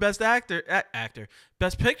that won Best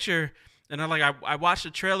Best Picture, and I watched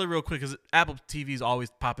the trailer real quick because Apple TV's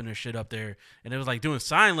always popping their shit up there, and it was like doing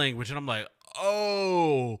sign language, and I'm like,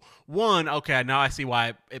 oh, one, okay, now I see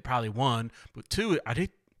why it probably won, but two,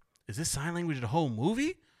 is this sign language the whole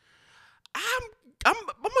movie? I'm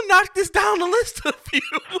gonna knock this down the list of you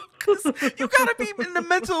because you gotta be in the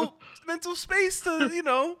mental space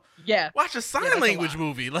to watch a sign language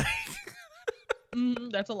movie like.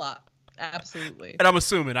 That's a lot, absolutely. And I'm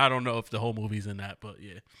assuming, I don't know if the whole movie's in that, but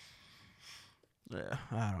yeah,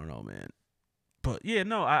 I don't know, man. But yeah,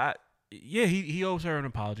 no, he owes her an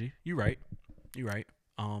apology. You're right.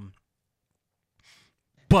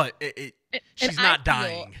 But she's not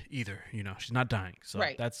dying either. She's not dying, so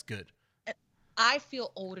that's good. I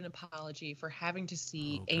feel owed an apology for having to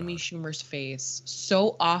see Amy Schumer's face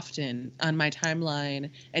so often on my timeline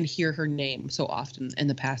and hear her name so often in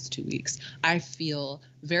the past 2 weeks. I feel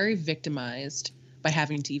very victimized by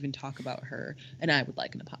having to even talk about her, and I would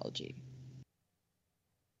like an apology.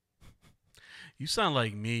 You sound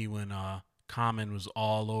like me when Common was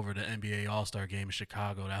all over the NBA All-Star game in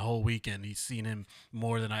Chicago that whole weekend. He's seen him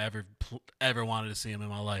more than I ever wanted to see him in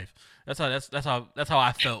my life. That's how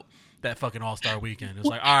I felt. That fucking All-Star weekend. It's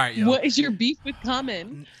like, all right, yo. What is your beef with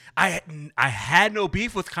Common? I had no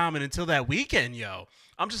beef with Common until that weekend, yo.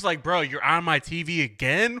 I'm just like, bro, you're on my TV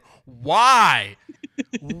again? Why?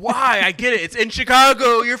 Why? I get it. It's in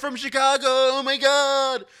Chicago. You're from Chicago. Oh my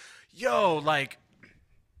God. Yo, like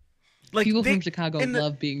people from Chicago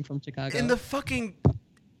love being from Chicago. In the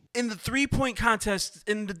 3-point contest,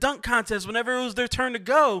 in the dunk contest, whenever it was their turn to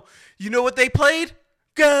go, you know what they played?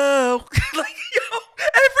 Go. Like, yo,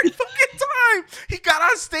 every fucking time he got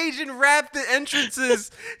on stage and rapped the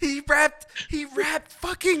entrances. He rapped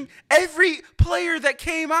fucking every player that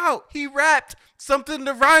came out. He rapped something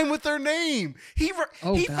to rhyme with their name. He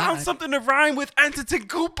found something to rhyme with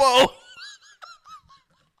Antetokounmpo.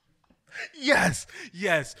 Yes.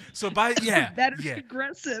 So that is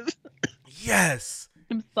aggressive. Yes.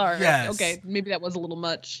 I'm sorry. Yes. Okay, maybe that was a little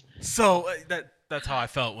much. So that's how I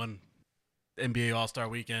felt when NBA All-Star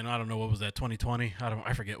Weekend. I don't know, what was that, 2020?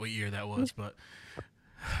 I forget what year that was, but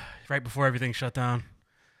right before everything shut down.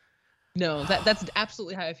 No, that's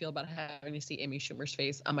absolutely how I feel about having to see Amy Schumer's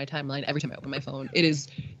face on my timeline every time I open my phone. It is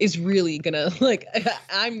really gonna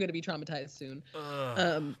I'm gonna be traumatized soon.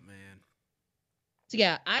 Man. So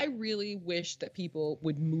yeah, I really wish that people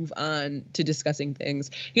would move on to discussing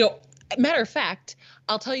things. Matter of fact,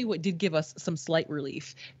 I'll tell you what did give us some slight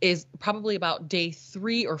relief is probably about day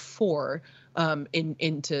 3 or 4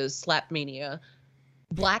 into Slapmania.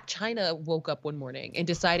 Black China woke up one morning and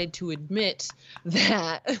decided to admit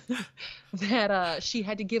that she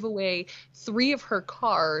had to give away 3 of her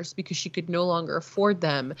cars because she could no longer afford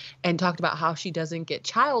them, and talked about how she doesn't get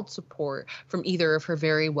child support from either of her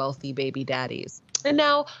very wealthy baby daddies. And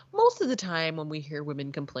now, most of the time when we hear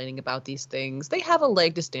women complaining about these things, they have a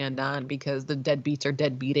leg to stand on because the deadbeats are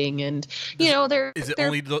deadbeating, and they're. Is it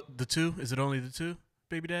only the 2? Is it only the 2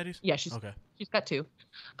 baby daddies? Yeah, she's got 2.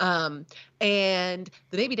 And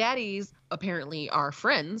the baby daddies apparently are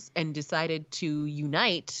friends and decided to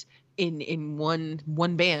unite in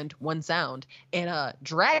one band, one sound, and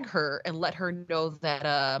drag her and let her know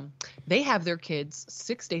that they have their kids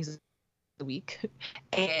 6 days a week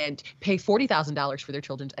and pay $40,000 for their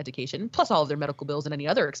children's education, plus all of their medical bills and any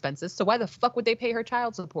other expenses. So why the fuck would they pay her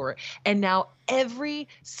child support? And now every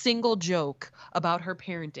single joke about her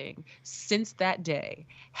parenting since that day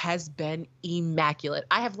has been immaculate.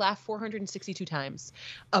 I have laughed 462 times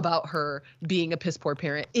about her being a piss poor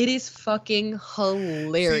parent. It is fucking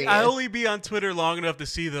hilarious. See, I only be on Twitter long enough to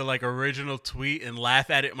see the like original tweet and laugh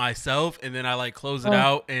at it myself, and then I like close it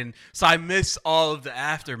out, and so I miss all of the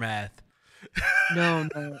aftermath. No,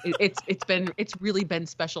 it's really been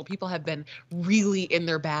special. People have been really in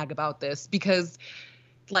their bag about this because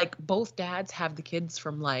like both dads have the kids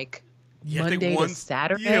from like Monday to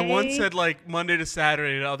Saturday. Yeah, one said like Monday to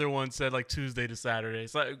Saturday, the other one said like Tuesday to Saturday.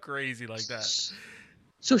 It's like crazy like that.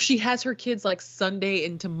 So she has her kids like Sunday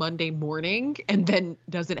into Monday morning and then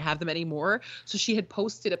doesn't have them anymore. So she had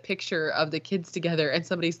posted a picture of the kids together and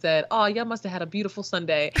somebody said, "Oh, y'all must have had a beautiful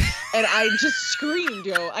Sunday." And I just screamed,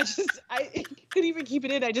 yo. I couldn't even keep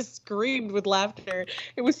it in. I just screamed with laughter.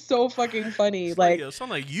 It was so fucking funny. It's like, yo,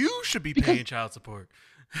 something like you should be paying child support.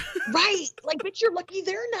 Right. Like, bitch, you're lucky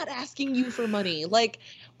they're not asking you for money. Like,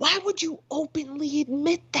 why would you openly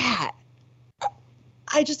admit that?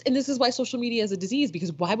 And this is why social media is a disease,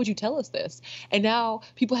 because why would you tell us this? And now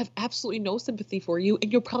people have absolutely no sympathy for you,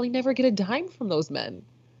 and you'll probably never get a dime from those men.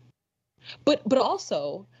 But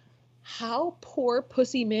also, how poor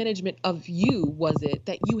pussy management of you was it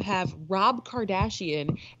that you have Rob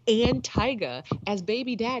Kardashian and Tyga as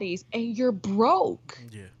baby daddies, and you're broke?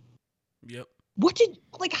 Yeah. Yep.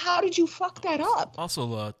 How did you fuck that up?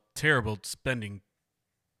 Also, terrible spending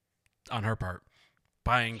on her part.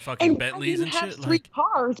 Buying fucking Bentleys and shit. You have 3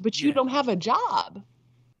 cars, but you don't have a job.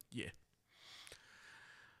 Yeah.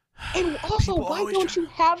 And also, why don't you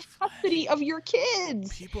have custody of your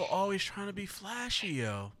kids? People always trying to be flashy,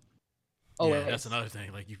 yo. Oh, yeah, that's another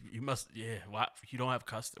thing. Like you must, why you don't have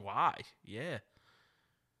custody? Why? Yeah.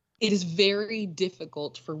 It is very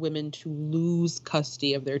difficult for women to lose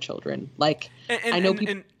custody of their children. Like, I know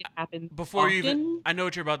it happens before often. you even, I know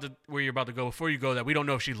where you're about to go. Before you go, that we don't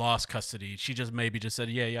know if she lost custody. She just said,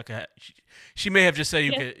 yeah, you can. She may have just said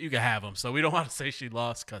you can have them. So we don't want to say she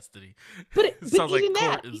lost custody. But it sounds even like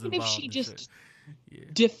court that, is even involved if she just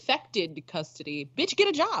shit. defected custody, bitch, get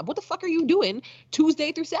a job. What the fuck are you doing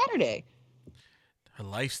Tuesday through Saturday? Her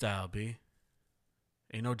lifestyle, B.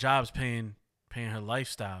 Ain't no jobs paying her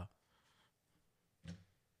lifestyle.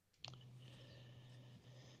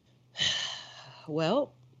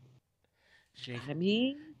 Well, it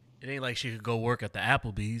ain't like she could go work at the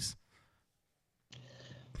Applebee's.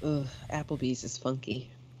 Applebee's is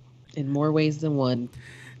funky in more ways than one.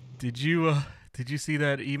 Did you see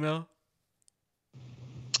that email?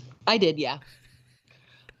 I did, yeah.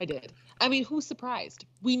 I did. I mean, who's surprised?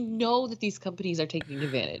 We know that these companies are taking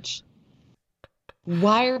advantage.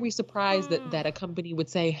 Why are we surprised that a company would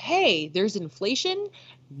say, "Hey, there's inflation.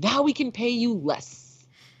 Now we can pay you less"?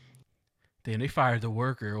 Damn, they fired the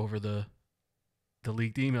worker over the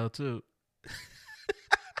leaked email too.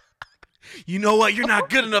 You know what? You're not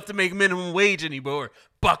good enough to make minimum wage anymore,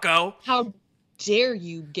 bucko. How dare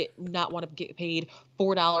you not want to get paid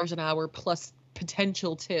 $4 an hour plus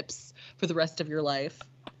potential tips for the rest of your life?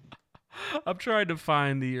 I'm trying to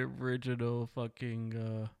find the original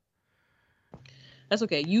fucking. That's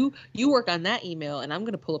okay. You work on that email, and I'm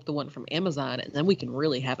gonna pull up the one from Amazon, and then we can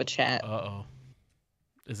really have a chat. Uh-oh.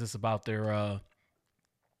 Is this about their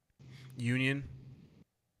union?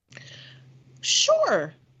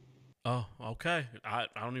 Sure. Oh, okay. I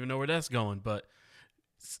don't even know where that's going, but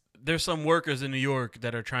there's some workers in New York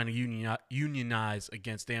that are trying to unionize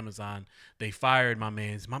against Amazon. They fired my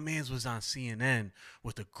mans. My mans was on CNN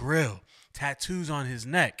with a grill, tattoos on his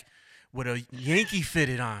neck, with a Yankee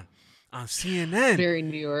fitted on CNN. Very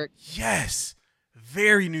New York. Yes,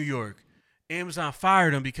 very New York. Amazon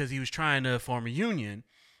fired him because he was trying to form a union,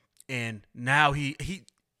 and now he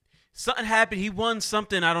something happened. He won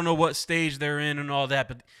something. I don't know what stage they're in and all that,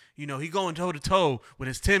 but he going toe to toe with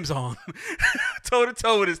his Timbs on, toe to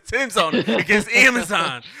toe with his Timbs on against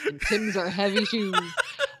Amazon. And Timbs are heavy shoes.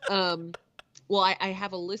 Well, I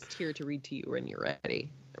have a list here to read to you when you're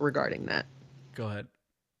ready regarding that. Go ahead.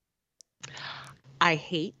 I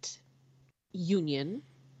hate, union,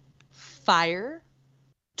 fire,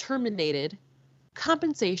 terminated,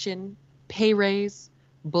 compensation, pay raise,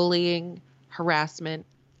 bullying, harassment,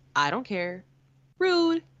 I don't care,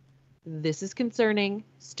 rude, this is concerning,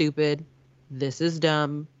 stupid, this is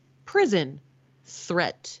dumb, prison,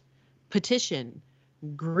 threat, petition,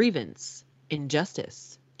 grievance,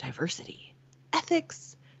 injustice, diversity,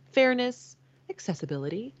 ethics, fairness,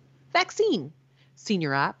 accessibility, vaccine,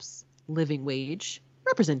 senior ops, living wage,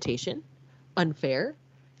 representation, unfair,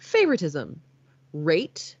 Favoritism.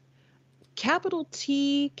 Rate. Capital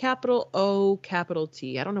T, capital O, capital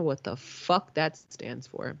T. I don't know what the fuck that stands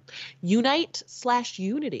for.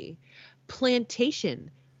 Unite/unity. Plantation.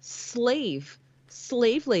 Slave.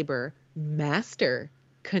 Slave labor. Master.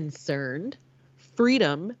 Concerned.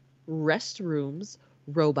 Freedom. Restrooms.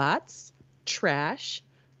 Robots. Trash.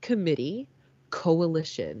 Committee.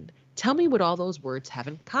 Coalition. Tell me what all those words have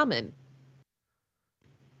in common.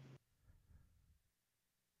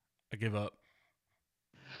 I give up.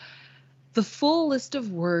 The full list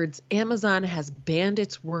of words Amazon has banned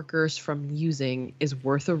its workers from using is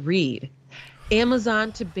worth a read.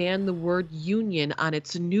 Amazon to ban the word union on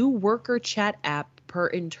its new worker chat app per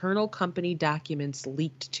internal company documents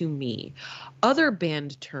leaked to me. Other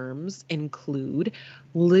banned terms include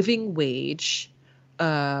living wage,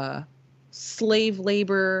 slave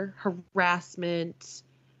labor, harassment,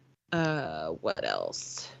 what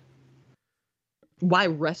else? Why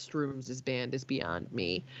restrooms is banned is beyond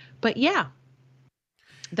me. But yeah,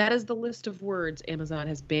 that is the list of words Amazon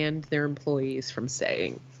has banned their employees from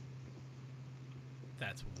saying.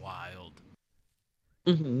 That's wild.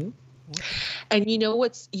 Mm-hmm. And you know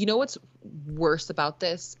what's worse about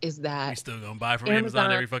this is that we still gonna buy from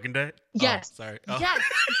Amazon every fucking day? Yes. Oh, sorry. Oh. Yes.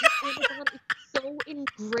 Amazon is so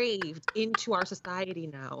engraved into our society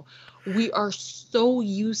now. We are so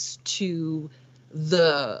used to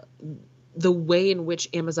the way in which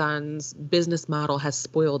Amazon's business model has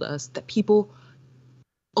spoiled us that people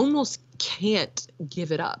almost can't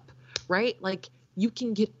give it up, right? Like you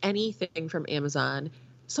can get anything from Amazon,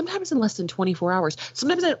 sometimes in less than 24 hours.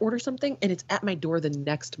 Sometimes I order something and it's at my door the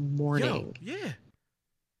next morning. Yo,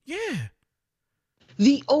 yeah.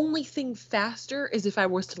 The only thing faster is if I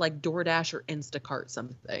was to like DoorDash or Instacart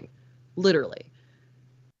something, literally.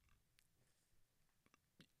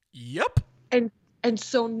 Yep. And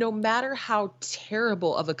so no matter how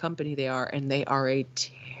terrible of a company they are, and they are a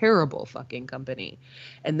terrible fucking company,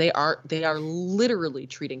 and they are literally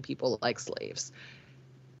treating people like slaves.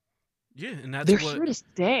 Yeah, and that's they're here to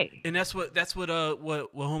stay. And that's what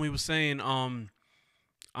homie was saying on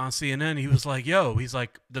CNN. He was like, he's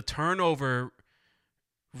like the turnover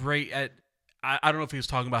rate at I don't know if he was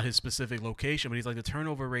talking about his specific location, but he's like the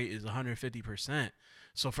turnover rate is 150%.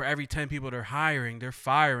 So for every 10 people they're hiring, they're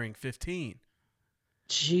firing 15.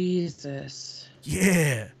 Jesus.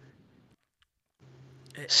 Yeah.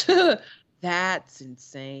 That's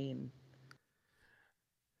insane.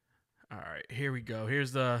 All right, here we go.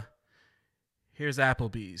 Here's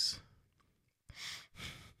Applebee's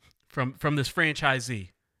from this franchisee,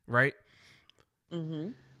 right? Mm-hmm.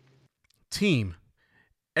 Team.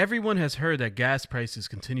 Everyone has heard that gas prices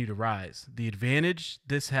continue to rise. The advantage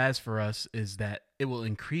this has for us is that it will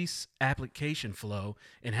increase application flow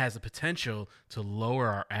and has the potential to lower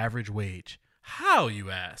our average wage. How, you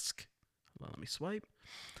ask? Well, let me swipe.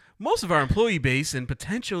 Most of our employee base and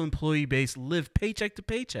potential employee base live paycheck to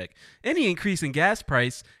paycheck. Any increase in gas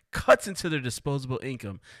price cuts into their disposable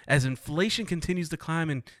income. As inflation continues to climb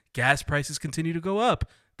and gas prices continue to go up,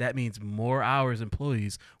 that means more hours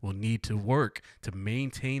employees will need to work to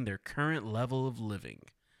maintain their current level of living.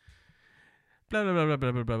 Blah, blah, blah,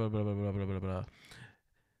 blah, blah, blah, blah, blah, blah, blah, blah, blah.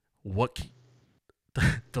 What?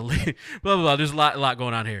 Blah, blah, blah. There's a lot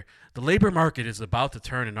going on here. The labor market is about to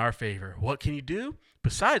turn in our favor. What can you do?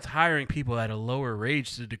 Besides hiring people at a lower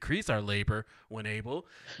wage to decrease our labor when able,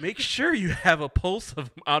 make sure you have a pulse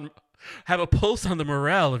on the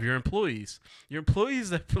morale of your employees. Your employees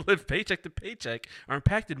that live paycheck to paycheck are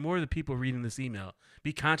impacted more than people reading this email.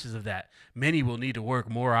 Be conscious of that. Many will need to work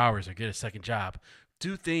more hours or get a second job.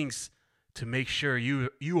 Do things to make sure you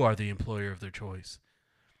are the employer of their choice.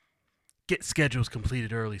 Get schedules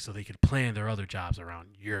completed early so they can plan their other jobs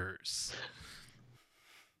around yours.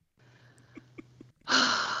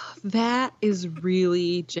 That is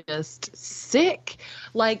really just sick.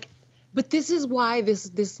 Like, but this is why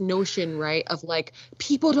this notion, right, of like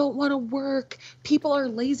people don't want to work, people are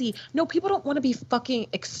lazy. No, people don't want to be fucking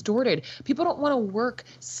extorted. People don't want to work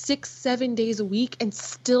 6-7 days a week and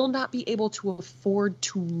still not be able to afford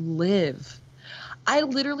to live. I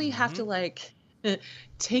literally have to like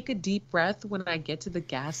take a deep breath when I get to the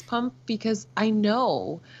gas pump because I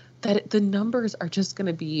know that the numbers are just going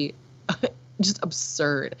to be just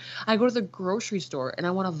absurd. I go to the grocery store and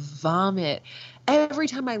I want to vomit every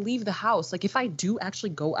time I leave the house. Like if I do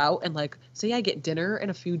actually go out and like say I get dinner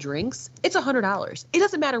and a few drinks, it's $100. It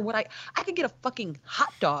doesn't matter what I could get a fucking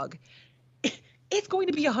hot dog. It's going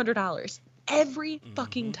to be $100 every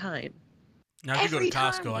fucking time. Now if you go to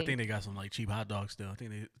Costco, I think they got some like cheap hot dogs still. I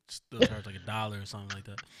think they still charge like $1 or something like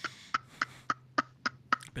that.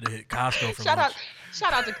 Better hit Costco for shout lunch. out,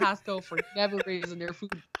 shout out to Costco for never raising their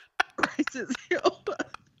food prices.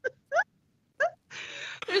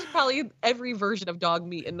 There's probably every version of dog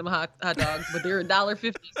meat in them hot dogs, but they're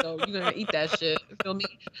 $1.50, so you're gonna eat that shit. Feel me?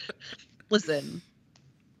 Listen,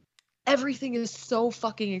 everything is so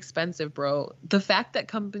fucking expensive, bro. The fact that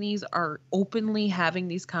companies are openly having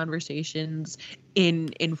these conversations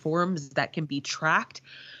in forums that can be tracked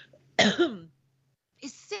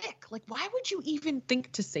is sick. Like, why would you even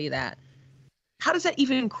think to say that? How does that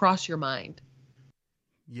even cross your mind?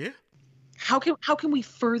 Yeah. How can we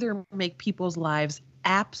further make people's lives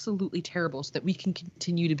absolutely terrible so that we can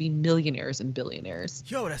continue to be millionaires and billionaires?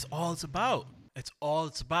 Yo, that's all it's about. That's all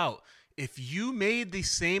it's about. If you made the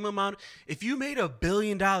same amount, if you made $1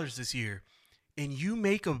 billion this year and you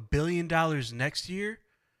make $1 billion next year,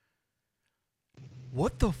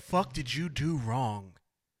 what the fuck did you do wrong?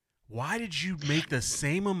 Why did you make the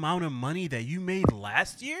same amount of money that you made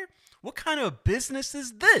last year? What kind of business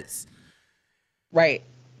is this? Right.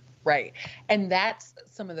 Right. And that's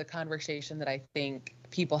some of the conversation that I think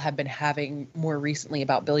people have been having more recently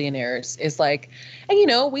about billionaires is like, and you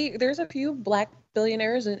know, there's a few black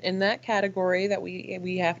billionaires in that category that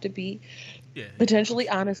we have to be potentially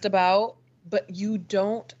honest about, but you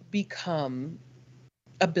don't become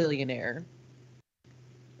a billionaire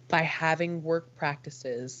by having work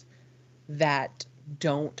practices that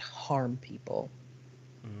don't harm people.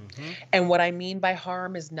 Mm-hmm. And what I mean by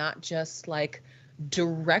harm is not just like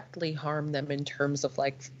directly harm them in terms of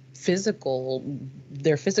like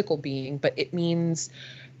their physical being, but it means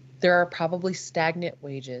there are probably stagnant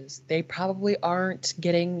wages. They probably aren't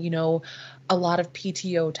getting, you know, a lot of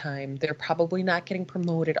PTO time. They're probably not getting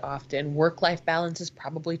promoted often. Work-life balance is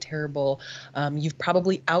probably terrible. You've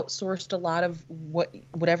probably outsourced a lot of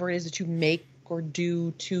whatever it is that you make or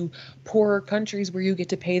do to poorer countries where you get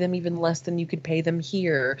to pay them even less than you could pay them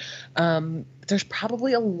here. There's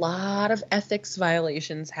probably a lot of ethics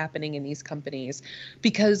violations happening in these companies,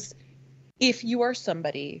 because if you are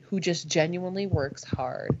somebody who just genuinely works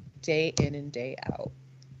hard day in and day out,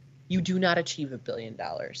 you do not achieve $1 billion.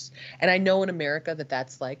 And I know in America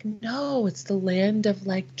that's like, no, it's the land of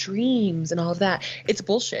like dreams and all of that. It's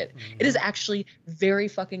bullshit. Mm-hmm. It is actually very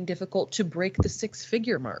fucking difficult to break the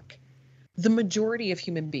 6-figure mark. The majority of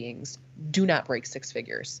human beings do not break 6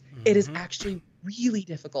 figures. Mm-hmm. It is actually really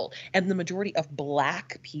difficult. And the majority of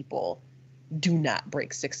Black people do not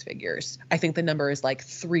break 6 figures. I think the number is like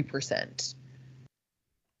 3%.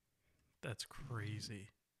 That's crazy.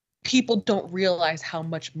 People don't realize how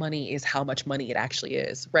much money it actually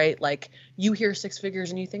is, right? Like, you hear 6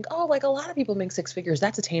 figures and you think, oh, like a lot of people make 6 figures.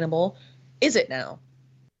 That's attainable. Is it now?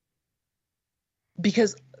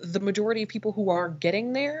 Because the majority of people who are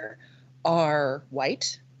getting there are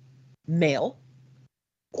white, male,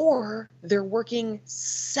 or they're working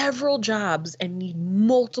several jobs and need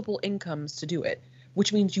multiple incomes to do it,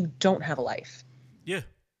 which means you don't have a life. Yeah.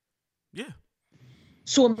 Yeah.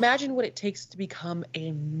 So imagine what it takes to become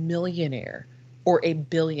a millionaire or a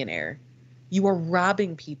billionaire. You are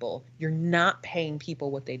robbing people. You're not paying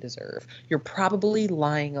people what they deserve. You're probably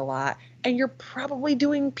lying a lot, and you're probably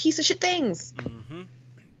doing piece of shit things. Mm-hmm.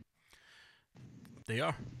 They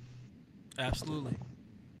are. Absolutely.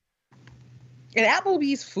 And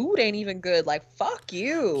Applebee's food ain't even good. Like, fuck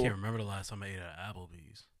you. I can't remember the last time I ate at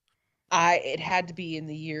Applebee's. It had to be in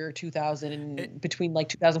the year 2000 between like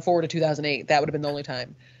 2004 to 2008. That would have been the only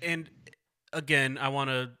time. And again, I want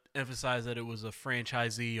to emphasize that it was a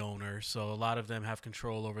franchisee owner, so a lot of them have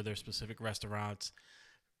control over their specific restaurants.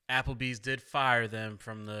 Applebee's did fire them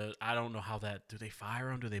from I don't know how that, do they fire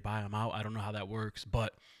them? Do they buy them out? I don't know how that works,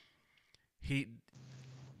 but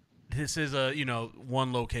this is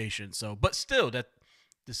one location. So, but still,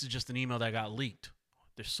 this is just an email that got leaked.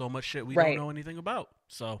 There's so much shit we don't know anything about.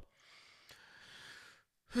 So,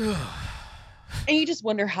 and you just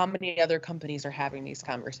wonder how many other companies are having these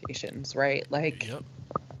conversations, right? Like, yep.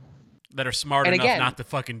 That are smart enough not to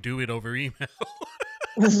fucking do it over email.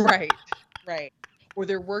 Right. Or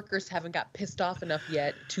their workers haven't got pissed off enough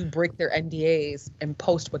yet to break their NDAs and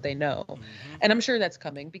post what they know. Mm-hmm. And I'm sure that's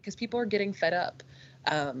coming because people are getting fed up.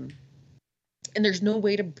 And there's no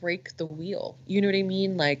way to break the wheel. You know what I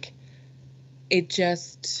mean? Like, it's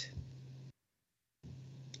just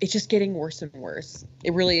getting worse and worse.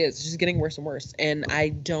 It really is. It's just getting worse and worse. And I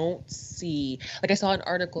don't see, like, I saw an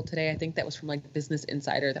article today, I think that was from like Business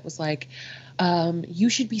Insider, that was like, you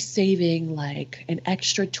should be saving like an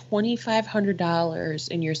extra $2,500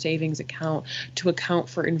 in your savings account to account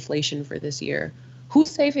for inflation for this year. Who's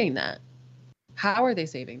saving that? How are they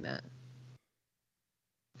saving that?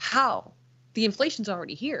 How? The inflation's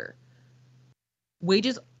already here.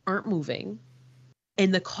 Wages aren't moving.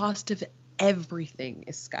 And the cost of everything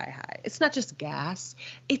is sky high. It's not just gas,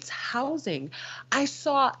 it's housing. I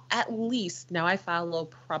saw at least, now I follow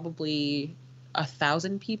probably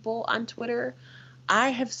 1,000 people on Twitter. I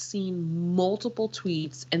have seen multiple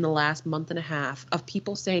tweets in the last month and a half of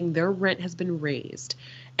people saying their rent has been raised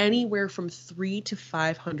anywhere from $300 to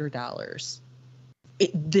 $500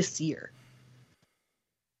 this year.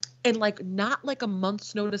 And like, not like a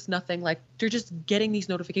month's notice, nothing. Like, they're just getting these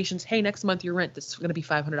notifications. Hey, next month your rent is going to be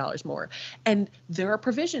 $500 more. And there are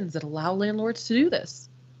provisions that allow landlords to do this.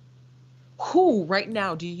 Who right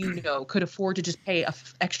now do you know could afford to just pay an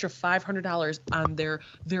extra $500 on their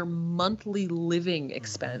monthly living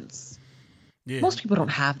expense? Yeah. Most people don't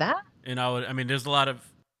have that. And I mean, there's a lot of,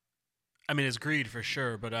 I mean, it's greed for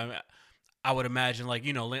sure, but I would imagine, like,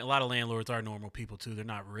 you know, a lot of landlords are normal people too. They're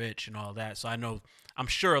not rich and all that. So I'm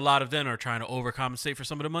sure a lot of them are trying to overcompensate for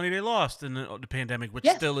some of the money they lost in the pandemic, which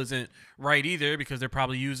still isn't right either, because they're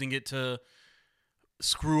probably using it to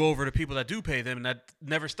screw over the people that do pay them and that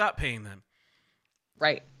never stop paying them.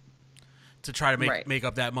 Right. To try to make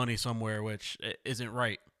up that money somewhere, which isn't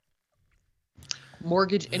right.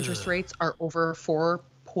 Mortgage interest rates are over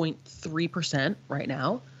 4.3% right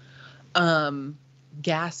now.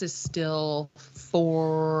 Gas is still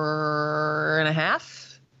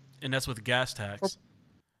 4.5%. And that's with gas tax.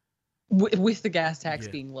 With the gas tax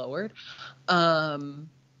being lowered.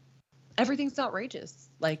 Everything's outrageous.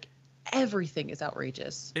 Like, everything is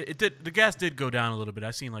outrageous. It did. The gas did go down a little bit.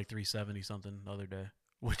 I seen like 370 something the other day,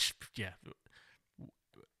 which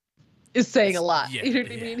is saying a lot. You know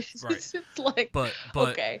what I mean? Right. It's like, but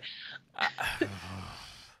okay.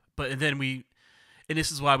 But and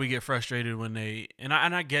this is why we get frustrated when they and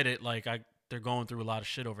I get it. Like, they're going through a lot of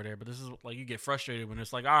shit over there, but this is like, you get frustrated when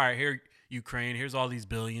it's like, all right, here Ukraine, here's all these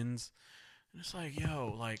billions, and it's like,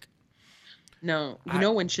 yo, like, no, you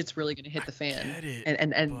know when shit's really gonna hit the fan. Get it,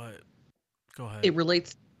 and but go ahead. It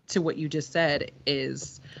relates to what you just said.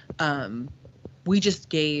 Is we just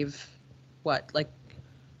gave like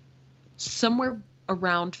somewhere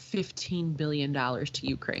around $15 billion to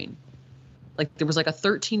Ukraine. Like, there was like a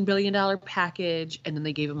 $13 billion package, and then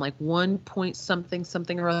they gave them like 1 point something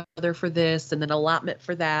or other for this, and then allotment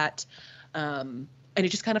for that. And it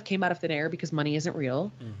just kind of came out of thin air because money isn't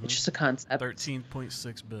real. Mm-hmm. It's just a concept.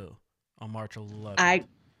 13.6 bill on March 11th.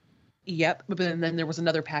 Yep. But then there was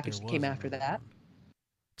another package that came after that.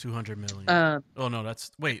 200 million. Oh no,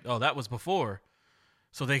 that was before.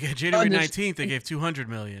 So they get January 19th, they gave 200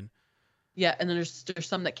 million. Yeah, and then there's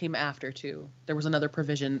some that came after too. There was another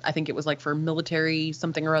provision. I think it was like for military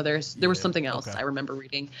something or others. There was something else I remember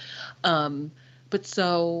reading. But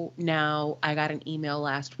so now I got an email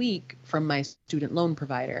last week from my student loan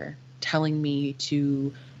provider telling me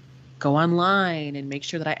to go online and make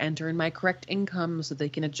sure that I enter in my correct income so they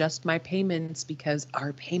can adjust my payments, because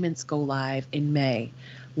our payments go live in May.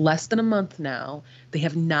 Less than a month now. They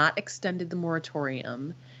have not extended the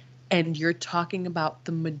moratorium. And you're talking about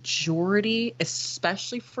the majority,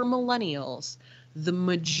 especially for millennials, the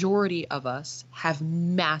majority of us have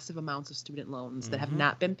massive amounts of student loans that have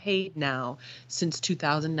not been paid now since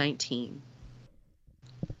 2019.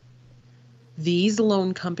 These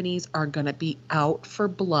loan companies are going to be out for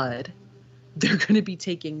blood. They're going to be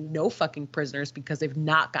taking no fucking prisoners because they've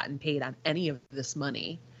not gotten paid on any of this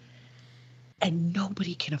money. And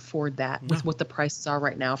nobody can afford that with what the prices are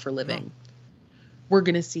right now for living. No. We're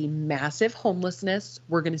going to see massive homelessness.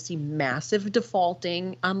 We're going to see massive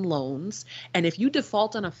defaulting on loans. And if you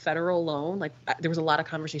default on a federal loan, like there was a lot of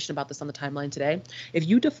conversation about this on the timeline today. If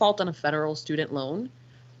you default on a federal student loan,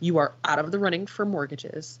 you are out of the running for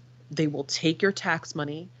mortgages. They will take your tax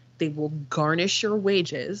money. They will garnish your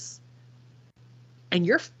wages. And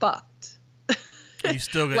you're fucked. You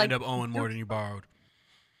still going to end up owing more than you borrowed.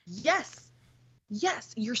 Yes,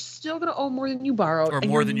 you're still going to owe more than you borrowed. Or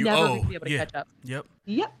more than you owe. You're never going to be able to catch up. Yep.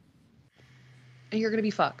 And you're going to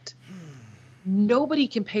be fucked. Nobody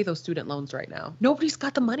can pay those student loans right now. Nobody's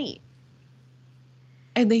got the money.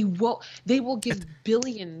 And they will give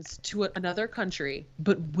billions to another country,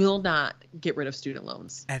 but will not get rid of student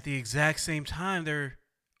loans. At the exact same time, they're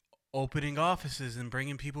opening offices and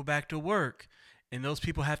bringing people back to work. And those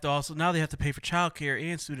people have to now they have to pay for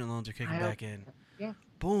childcare, and student loans are kicking back in. Yeah.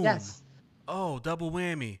 Boom. Yes. Oh, double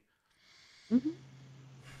whammy. Mm-hmm.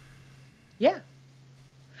 Yeah.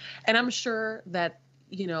 And I'm sure that,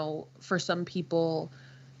 for some people,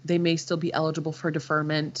 they may still be eligible for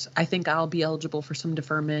deferment. I think I'll be eligible for some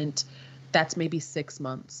deferment. That's maybe 6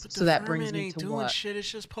 months. But so that brings me ain't to doing what? Shit.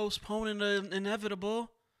 It's just postponing the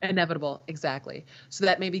inevitable. Inevitable, exactly. So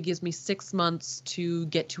that maybe gives me 6 months to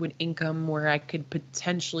get to an income where I could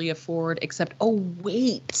potentially afford, except, oh,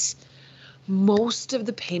 wait. most of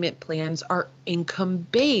the payment plans are income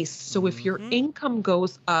based. So if your income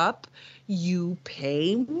goes up, you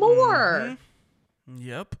pay more.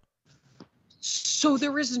 Yep. So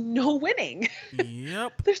there is no winning.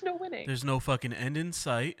 Yep. There's no winning. There's no fucking end in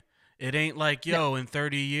sight. It ain't like, yo, in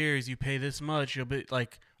 30 years you pay this much. You'll be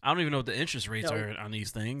like, I don't even know what the interest rates are on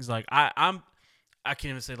these things. Like I can't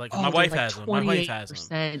even say like my wife has them. My wife has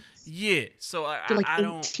them. Yeah. So I like I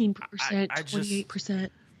don't 18%, 28%.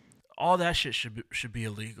 All that shit should be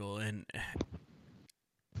illegal, and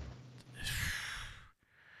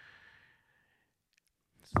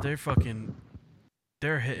they're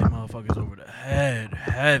hitting motherfuckers over the head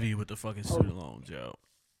heavy with the fucking student loans, yo.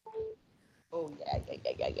 Oh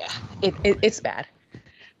yeah. It's bad.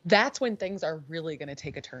 That's when things are really going to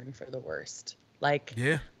take a turn for the worst. Like,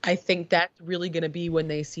 yeah. I think that's really going to be when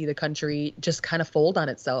they see the country just kind of fold on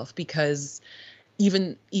itself, because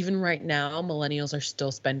even right now, millennials are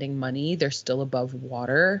still spending money. They're still above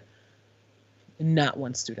water. Not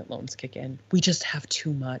when student loans kick in. We just have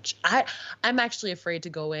too much. I'm actually afraid to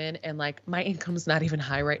go in, and like, my income's not even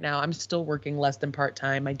high right now. I'm still working less than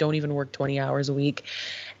part-time. I don't even work 20 hours a week.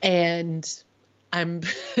 And I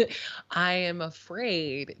am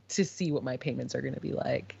afraid to see what my payments are going to be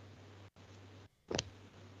like.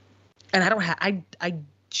 And I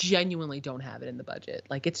genuinely don't have it in the budget.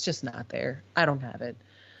 Like, it's just not there. I don't have it.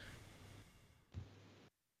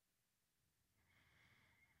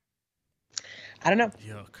 I don't know.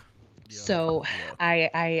 Yuck. So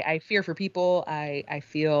I fear for people. I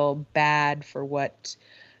feel bad for what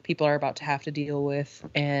people are about to have to deal with.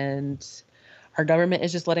 And our government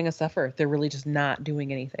is just letting us suffer. They're really just not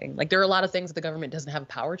doing anything. Like, there are a lot of things that the government doesn't have the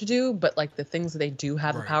power to do, but like the things that they do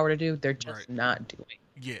have the power to do, they're just not doing.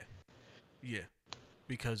 Yeah. Yeah.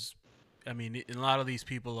 Because, I mean, a lot of these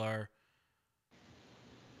people are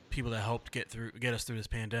people that helped get us through this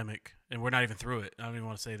pandemic, and we're not even through it. I don't even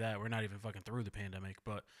want to say that. We're not even fucking through the pandemic,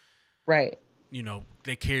 but you know,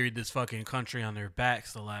 they carried this fucking country on their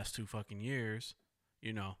backs the last 2 fucking years,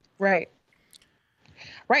 you know. Right.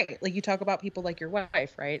 Like, you talk about people like your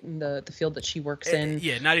wife, right? In the field that she works in.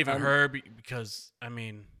 Yeah, not even her, because, I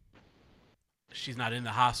mean, she's not in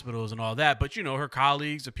the hospitals and all that, but you know, her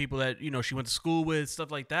colleagues, the people that, you know, she went to school with, stuff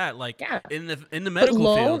like that, like in the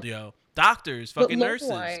medical field, yo, doctors, fucking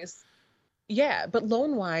nurses. But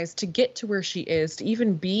loan wise, to get to where she is, to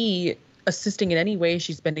even be assisting in any way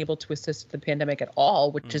she's been able to assist the pandemic at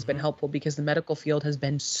all, which has been helpful because the medical field has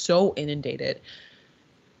been so inundated.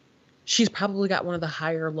 She's probably got one of the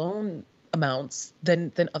higher loan amounts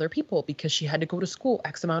than other people, because she had to go to school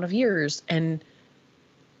X amount of years, and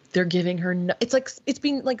they're giving her it's like, it's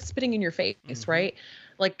being like spitting in your face, right?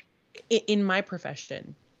 Like, in my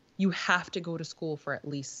profession, you have to go to school for at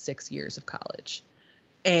least 6 years of college.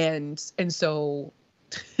 And so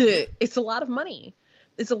it's a lot of money.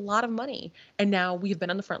 It's a lot of money. And now we've been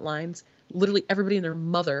on the front lines. Literally everybody and their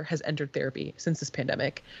mother has entered therapy since this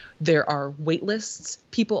pandemic. There are wait lists.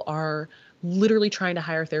 People are literally trying to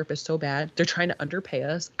hire therapists so bad. They're trying to underpay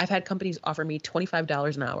us. I've had companies offer me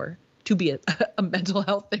 $25 an hour to be a mental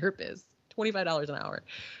health therapist. $25 an hour.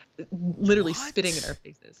 Literally spitting in our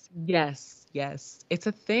faces. Yes. It's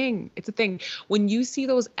a thing. When you see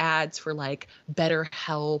those ads for like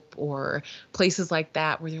BetterHelp or places like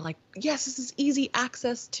that, where they're like, yes, this is easy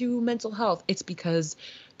access to mental health, it's because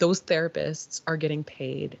those therapists are getting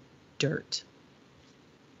paid dirt.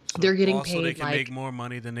 So they're getting paid, so they can make more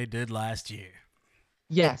money than they did last year.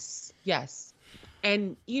 Yes.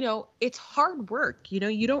 And, you know, it's hard work. You know,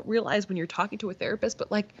 you don't realize when you're talking to a therapist,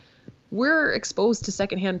 but like, we're exposed to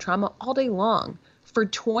secondhand trauma all day long for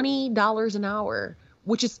 $20 an hour,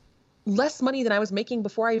 which is less money than I was making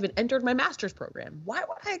before I even entered my master's program. Why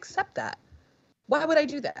would I accept that? Why would I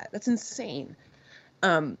do that? That's insane.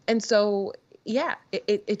 And so, yeah,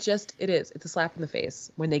 it is. It's a slap in the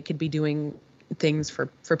face when they could be doing things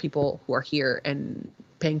for people who are here and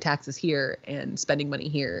paying taxes here and spending money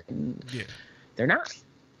here. And they're not.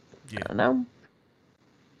 I don't know.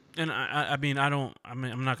 And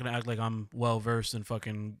I'm not gonna act like I'm well versed in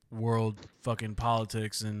fucking world fucking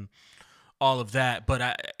politics and all of that,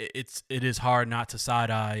 but it is hard not to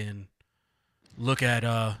side eye and look at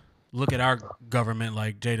our government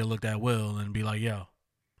like Jada looked at Will and be like, yo,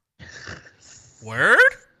 word.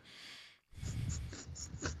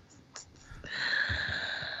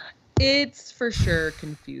 It's for sure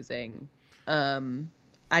confusing.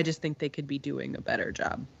 I just think they could be doing a better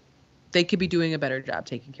job. They could be doing a better job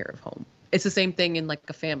taking care of home. It's the same thing in like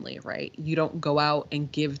a family, right? You don't go out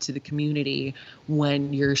and give to the community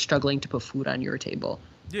when you're struggling to put food on your table.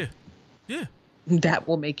 Yeah. That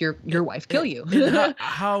will make your wife kill you. And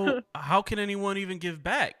how can anyone even give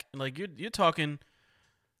back? Like you're talking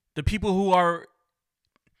the people who are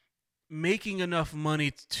making enough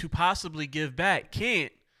money to possibly give back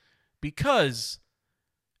can't, because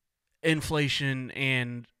inflation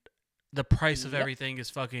and the price of everything is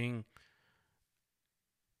fucking.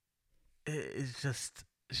 It's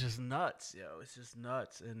just nuts, yo. It's just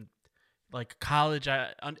nuts, and like college,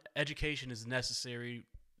 education is necessary,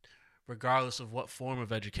 regardless of what form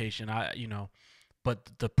of education. But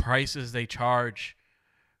the prices they charge,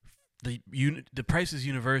 the prices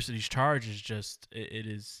universities charge is just it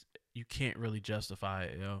is, you can't really justify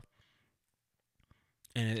it, yo.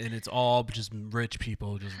 And it's all just rich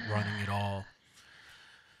people just running it all.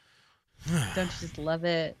 Don't you just love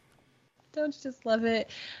it? Don't you just love it?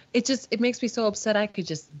 It makes me so upset. I could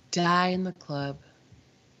just die in the club.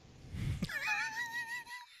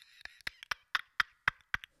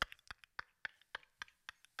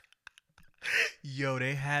 Yo,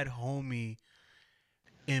 they had homie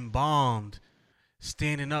embalmed,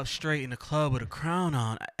 standing up straight in the club with a crown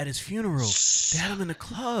on at his funeral. They had him in the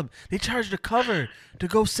club. They charged the cover to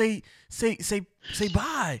go say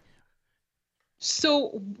bye.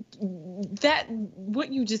 So that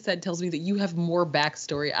what you just said tells me that you have more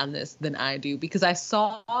backstory on this than I do, because I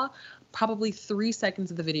saw probably 3 seconds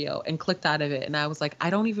of the video and clicked out of it, and I was like, I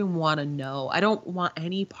don't even want to know. I don't want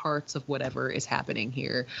any parts of whatever is happening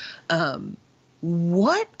here.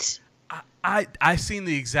 What? I seen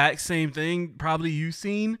the exact same thing probably you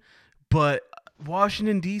seen, but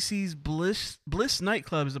Washington D.C.'s Bliss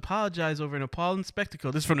nightclub has apologized over an appalling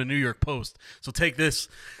spectacle. This is from the New York Post, so take this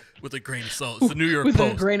with a grain of salt. It's the New York Post.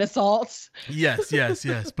 With a grain of salt. Yes.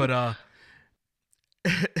 But an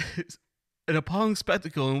appalling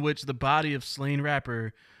spectacle in which the body of slain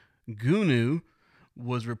rapper Gunu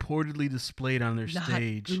was reportedly displayed on their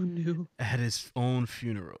stage at his own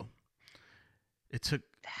funeral. It took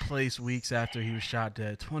place weeks after he was shot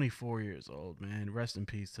dead. 24 years old, man. Rest in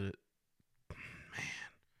peace to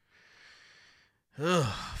man.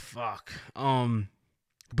 Ugh, fuck.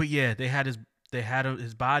 But yeah, they had his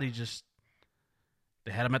body just.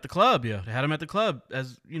 They had him at the club, yeah. They had him at the club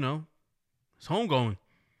as, his homegoing.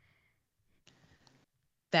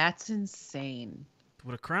 That's insane.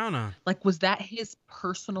 With a crown on. Like, was that his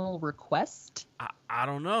personal request? I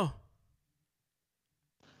don't know.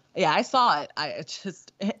 Yeah, I saw it. I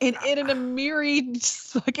just in an Amiri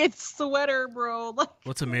fucking sweater, bro. Like,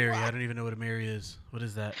 what's Amiri? I don't even know what Amiri is. What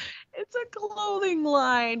is that? It's a clothing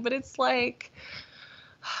line, but it's like,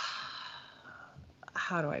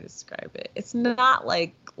 how do I describe it? It's not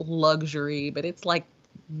like luxury, but it's like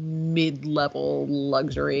mid-level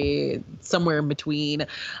luxury, somewhere in between.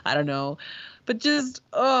 I don't know, but just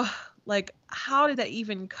like, how did that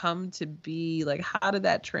even come to be? Like, how did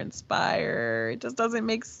that transpire? It just doesn't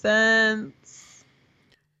make sense.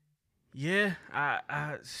 Yeah, I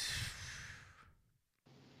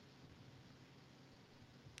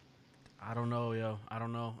don't know, yo. I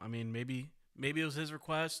don't know. I mean, maybe it was his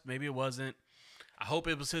request. Maybe it wasn't. I hope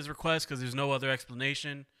it was his request because there's no other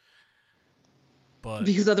explanation. But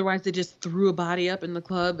because otherwise they just threw a body up in the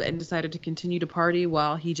club and decided to continue to party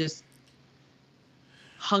while he just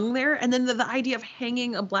hung there. And then the idea of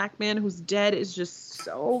hanging a black man who's dead is just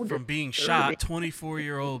so from being shot.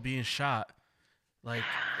 24-year-old being shot, like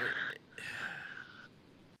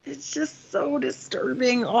it's just so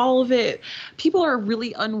disturbing. All of it. People are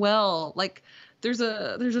really unwell. Like there's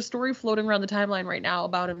a story floating around the timeline right now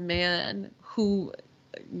about a man who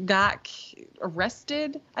got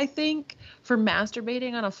arrested, I think, for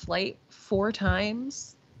masturbating on a flight 4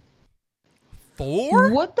 times.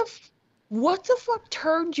 4? What the fuck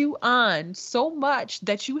turned you on so much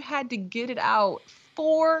that you had to get it out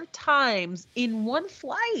 4 times in one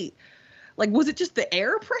flight? Like, was it just the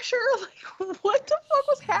air pressure? Like, what the fuck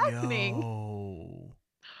was happening? Yo,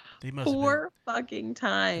 they must 4 fucking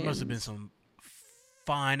times. There must have been some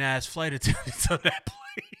fine ass flight attendants on that plane.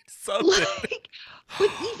 Something. Like, but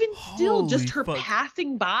even still, just her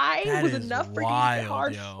passing by was enough for you to get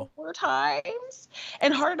hard 4 times,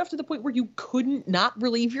 and hard enough to the point where you couldn't not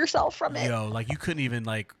relieve yourself from it. Yo, like you couldn't even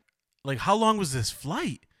like how long was this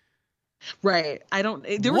flight? Right.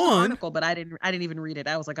 There was an article, but I didn't even read it.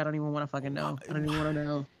 I was like, I don't even want to fucking know. I don't even want to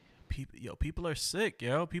know. People are sick,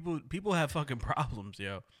 yo. People have fucking problems,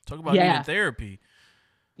 yo. Talk about needing therapy.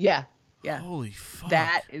 Yeah. Holy fuck.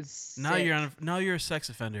 That is sick. Now you're a sex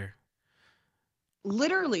offender.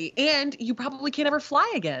 Literally, and you probably can't ever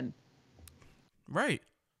fly again. Right.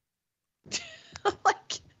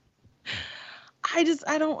 Like, I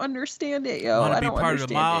don't understand it, yo. I want to be part of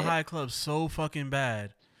the Mile High Club so fucking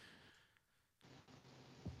bad.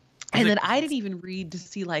 And then I didn't even read to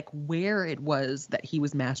see like where it was that he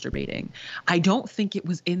was masturbating. I don't think it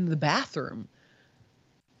was in the bathroom.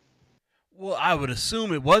 Well, I would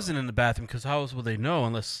assume it wasn't in the bathroom because how else would they know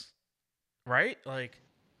unless, right? Like,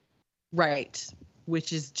 right,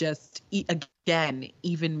 which is just again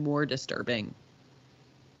even more disturbing.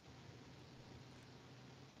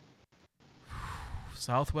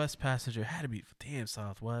 Southwest passenger had to be damn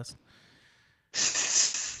Southwest.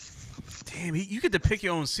 Damn, you get to pick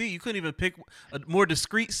your own seat. You couldn't even pick a more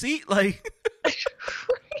discreet seat, like.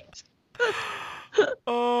 Right.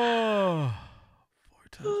 Oh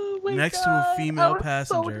next God. to a female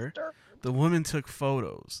passenger, so the woman took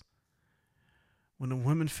photos. When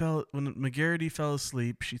McGarity fell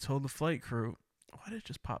asleep, she told the flight crew, "Why did it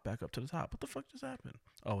just pop back up to the top? What the fuck just happened?"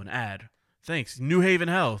 Oh, an ad. Thanks, New Haven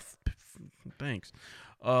Health. Thanks.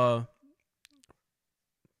 Now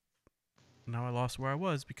I lost where I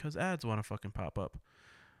was because ads want to fucking pop up.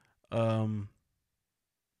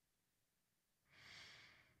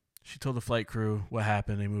 She told the flight crew what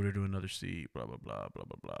happened. They moved her to another seat. Blah blah blah blah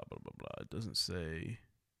blah blah blah blah blah. It doesn't say.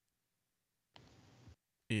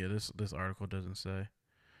 Yeah, this article doesn't say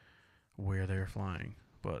where they're flying,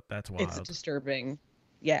 but that's wild. It's disturbing.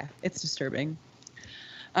 Yeah, it's disturbing.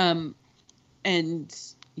 And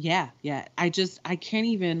yeah, I can't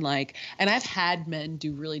even like. And I've had men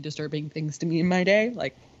do really disturbing things to me in my day.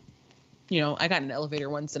 Like, you know, I got in an elevator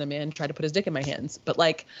once and a man tried to put his dick in my hands. But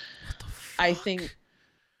like, I think.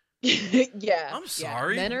 Yeah, I'm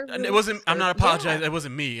sorry. Men are really it wasn't. I'm not apologizing. Yeah. It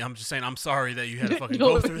wasn't me. I'm just saying I'm sorry that you had to fucking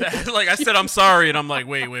go through that. Like I said, I'm sorry, and I'm like,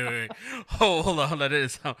 wait. Hold on, that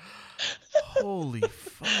is. Holy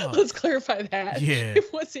fuck. Let's clarify that. Yeah,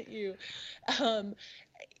 it wasn't you.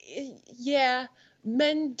 Yeah,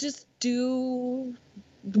 men just do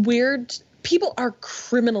weird. People are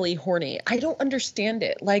criminally horny. I don't understand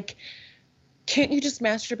it. Like, can't you just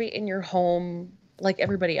masturbate in your home like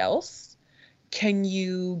everybody else? Can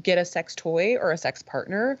you get a sex toy or a sex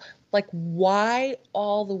partner? Like, why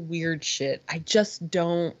all the weird shit? I just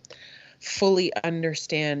don't fully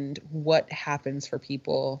understand what happens for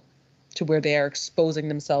people to where they are exposing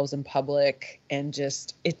themselves in public, and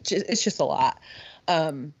it's just a lot.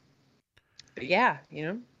 But yeah, you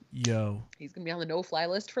know. Yo. He's gonna be on the no-fly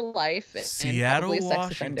list for life. Seattle, and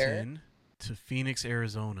Washington offender. to Phoenix,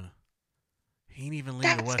 Arizona. He ain't even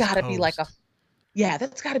leaving the West That's gotta Coast. be like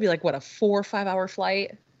that's gotta be like what, a 4 or 5 hour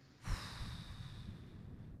flight?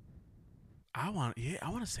 I want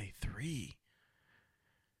to say 3.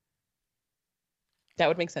 That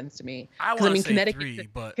would make sense to me. I want to say Connecticut, 3,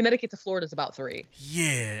 but Connecticut to Florida is about 3.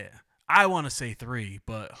 Yeah, I want to say 3,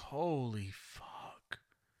 but holy fuck.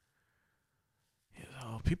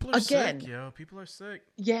 Yo, people are sick, yo. People are sick.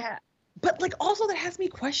 Yeah. But like also that has me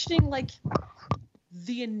questioning like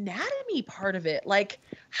the anatomy part of it. Like,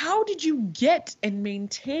 how did you get and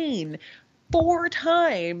maintain 4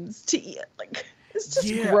 times to eat? Like, it's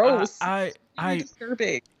just gross.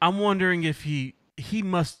 Disturbing. I'm wondering if he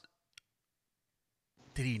must.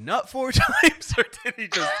 Did he nut 4 times, or did he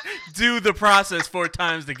just do the process 4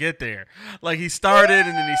 times to get there? Like he started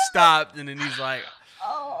and then he stopped and then he's like,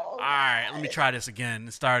 all right, let me try this again.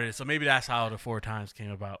 And started. So maybe that's how the 4 times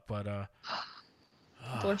came about. But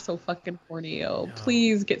people are so fucking horny, yo.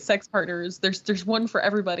 Please get sex partners. There's one for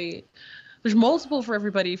everybody. There's multiple for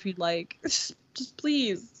everybody if you'd like. Just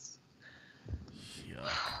please.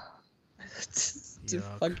 It's just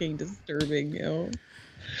fucking disturbing, yo.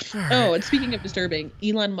 Right. Oh, and speaking of disturbing,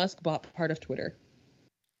 Elon Musk bought part of Twitter.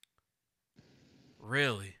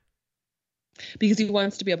 Really? Because he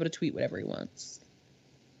wants to be able to tweet whatever he wants.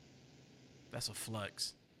 That's a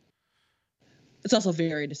flex. It's also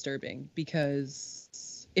very disturbing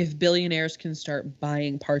because if billionaires can start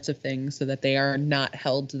buying parts of things so that they are not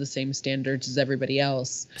held to the same standards as everybody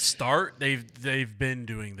else. They've been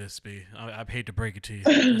doing this, B. I hate to break it to you.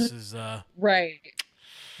 This is right.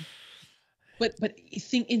 But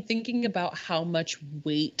in thinking about how much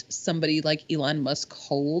weight somebody like Elon Musk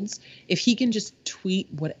holds, if he can just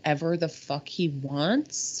tweet whatever the fuck he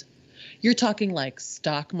wants, you're talking like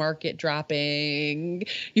stock market dropping.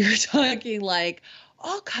 You're talking like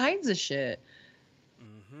all kinds of shit.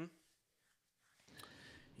 Mm-hmm.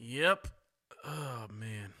 Yep. Oh,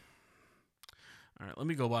 man. All right, let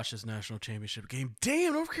me go watch this national championship game.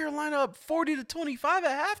 Damn, North Carolina up 40-25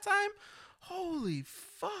 at halftime? Holy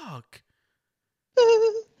fuck.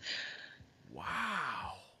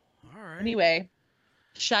 Wow. All right. Anyway,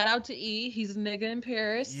 shout out to E. He's a nigga in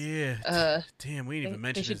Paris. Yeah. Damn, we didn't even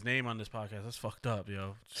mention his name on this podcast. That's fucked up,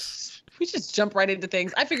 yo. We just jump right into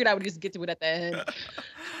things. I figured I would just get to it at the end.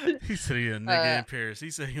 He said he a nigga in Paris.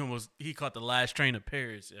 He said he caught the last train to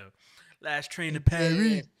Paris, yo. Last train to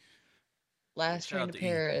Paris. Last Shout train out to to E.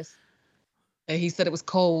 Paris. And he said it was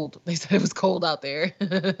cold. They said it was cold out there.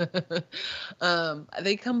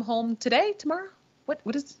 They come home today, tomorrow. What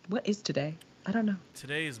is today? I don't know.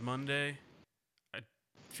 Today is Monday. I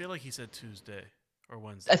feel like he said Tuesday or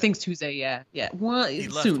Wednesday. I think it's Tuesday. Yeah, yeah. Well, He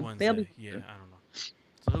left soon. Wednesday. They'll be. Yeah, I don't know. So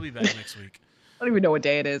he'll be back next week. I don't even know what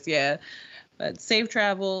day it is. Yeah, but safe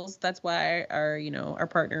travels. That's why our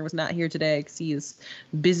partner was not here today because he is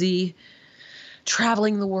busy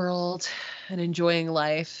traveling the world and enjoying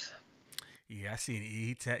life. Yeah, I seen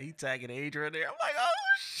he tagging Adrian there. I'm like, oh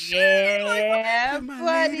shit. Yeah, like,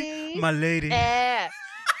 buddy. My lady. Yeah.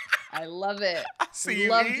 I love it. I see We you,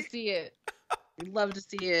 love E. to see it. We love to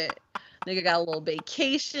see it. Nigga got a little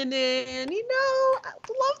vacation in. I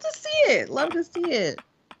love to see it. Love to see it.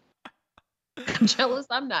 I'm jealous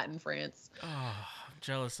I'm not in France. Oh, I'm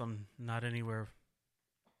jealous I'm not anywhere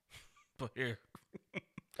but here.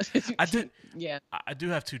 Yeah. I do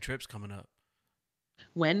have 2 trips coming up.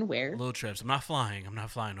 When? Where? Little trips. I'm not flying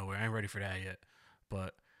nowhere. I ain't ready for that yet.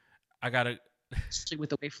 But I gotta. Especially with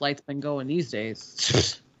the way flights been going these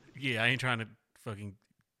days. Yeah, I ain't trying to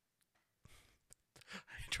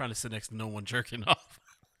sit next to no one jerking off.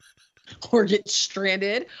 Or get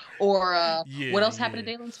stranded. Or what else happened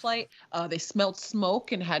yeah. to Dalen's flight? They smelled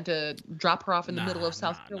smoke and had to drop her off in the middle of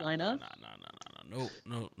South Carolina. No.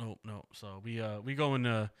 So we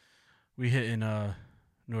hitting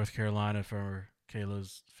North Carolina for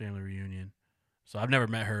Kayla's family reunion. So I've never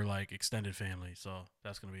met her like extended family, so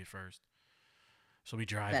that's gonna be first. So we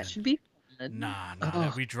drive. That should be fun.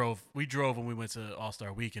 Nah. We drove when we went to All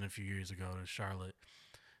Star Weekend a few years ago to Charlotte.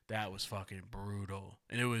 That was fucking brutal,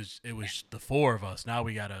 and it was the 4 of us. Now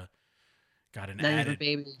we got an added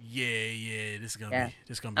baby. Yeah. This is gonna be.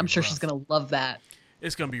 I'm sure rough. she's gonna love that.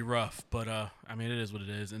 It's gonna be rough, but I mean, it is what it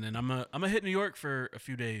is. And then I'm gonna hit New York for a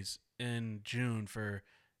few days in June for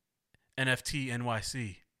NFT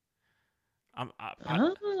NYC. I'm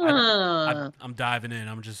diving in.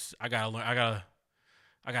 I gotta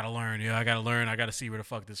learn. Yeah, I gotta learn. I gotta see where the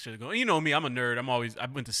fuck this shit is going. You know me, I'm a nerd. I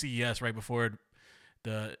went to CES right before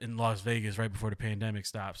in Las Vegas right before the pandemic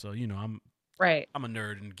stopped. So I'm a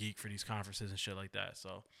nerd and geek for these conferences and shit like that.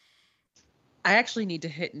 So I actually need to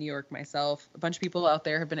hit New York myself. A bunch of people out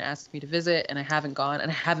there have been asking me to visit, and I haven't gone,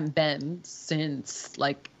 and I haven't been since,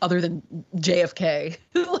 like, other than JFK.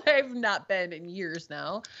 I've not been in years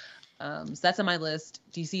now. So that's on my list.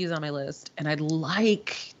 DC is on my list, and I'd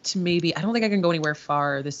like to I don't think I can go anywhere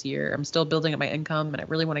far this year. I'm still building up my income, and I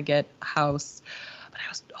really want to get a house. But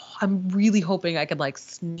I'm really hoping I could like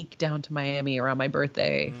sneak down to Miami around my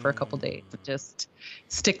birthday for a couple days and just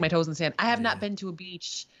stick my toes in the sand. I have not been to a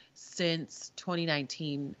beach since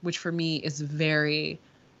 2019, which for me is very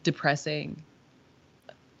depressing.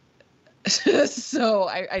 So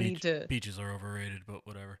I need to. Beaches are overrated, but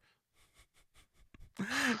whatever.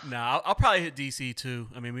 I'll probably hit DC too.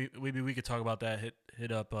 I mean, we could talk about that.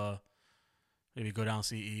 Hit up maybe go down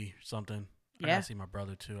CE or something. I gotta see my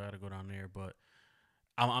brother too. I gotta go down there, but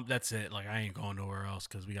that's it. Like, I ain't going nowhere else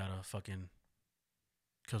because we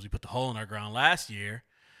put the hole in our ground last year.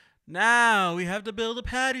 Now we have to build a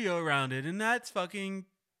patio around it, and that's fucking.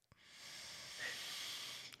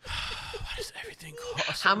 What does everything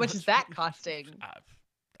cost? How much is that costing? I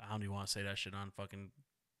don't even want to say that shit on fucking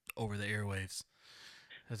over the airwaves.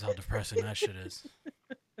 That's how depressing that shit is.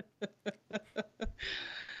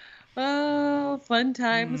 Oh, fun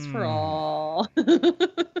times for all.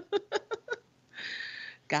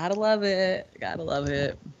 Gotta love it.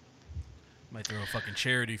 Might throw a fucking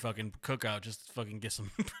charity fucking cookout just to fucking get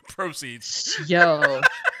some proceeds. Yo,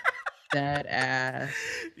 that ass.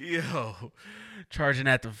 Yo, charging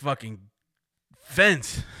at the fucking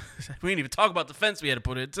fence. We didn't even talk about the fence we had to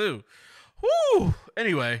put in too. Woo!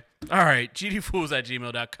 Anyway, all right.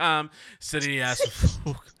 gdfools@gmail.com. Sending the ass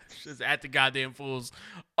just at the goddamn fools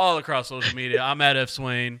all across social media. I'm at F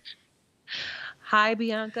Swain. Hi,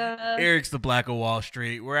 Bianca. Eric's the Black of Wall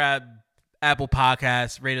Street. We're at Apple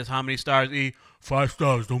Podcasts. Rate us how many stars? 5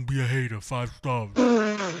 stars. Don't be a hater. 5 stars.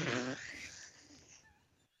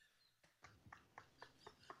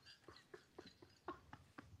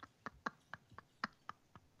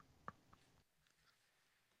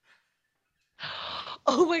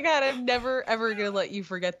 Oh my God, I'm never ever gonna let you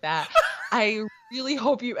forget that. I really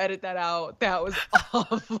hope you edit that out. That was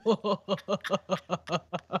awful.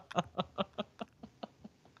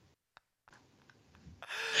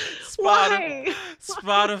 Why?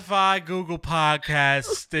 Spotify, Google Podcasts,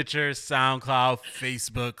 Stitcher, SoundCloud,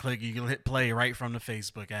 Facebook. You can hit play right from the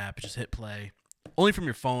Facebook app. Just hit play. Only from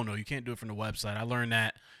your phone, though. You can't do it from the website. I learned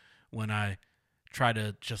that when I try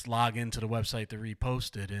to just log into the website to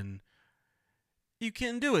repost it, and you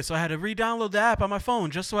couldn't do it. So I had to re-download the app on my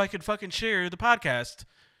phone just so I could fucking share the podcast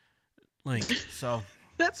link. So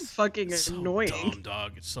that's fucking so annoying. Dumb,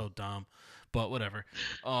 dog. It's so dumb, but whatever.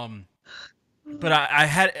 But I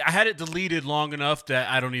had it deleted long enough that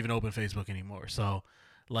I don't even open Facebook anymore. So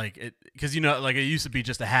like it, because like it used to be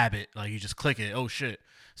just a habit. Like you just click it. Oh shit.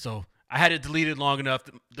 So I had it deleted long enough.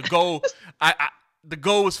 The goal, the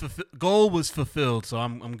goal was fulfilled. So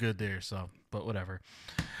I'm good there. So, but whatever.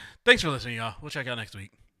 Thanks for listening, y'all. We'll check out next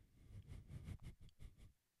week.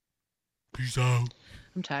 Peace out.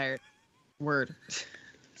 I'm tired. Word.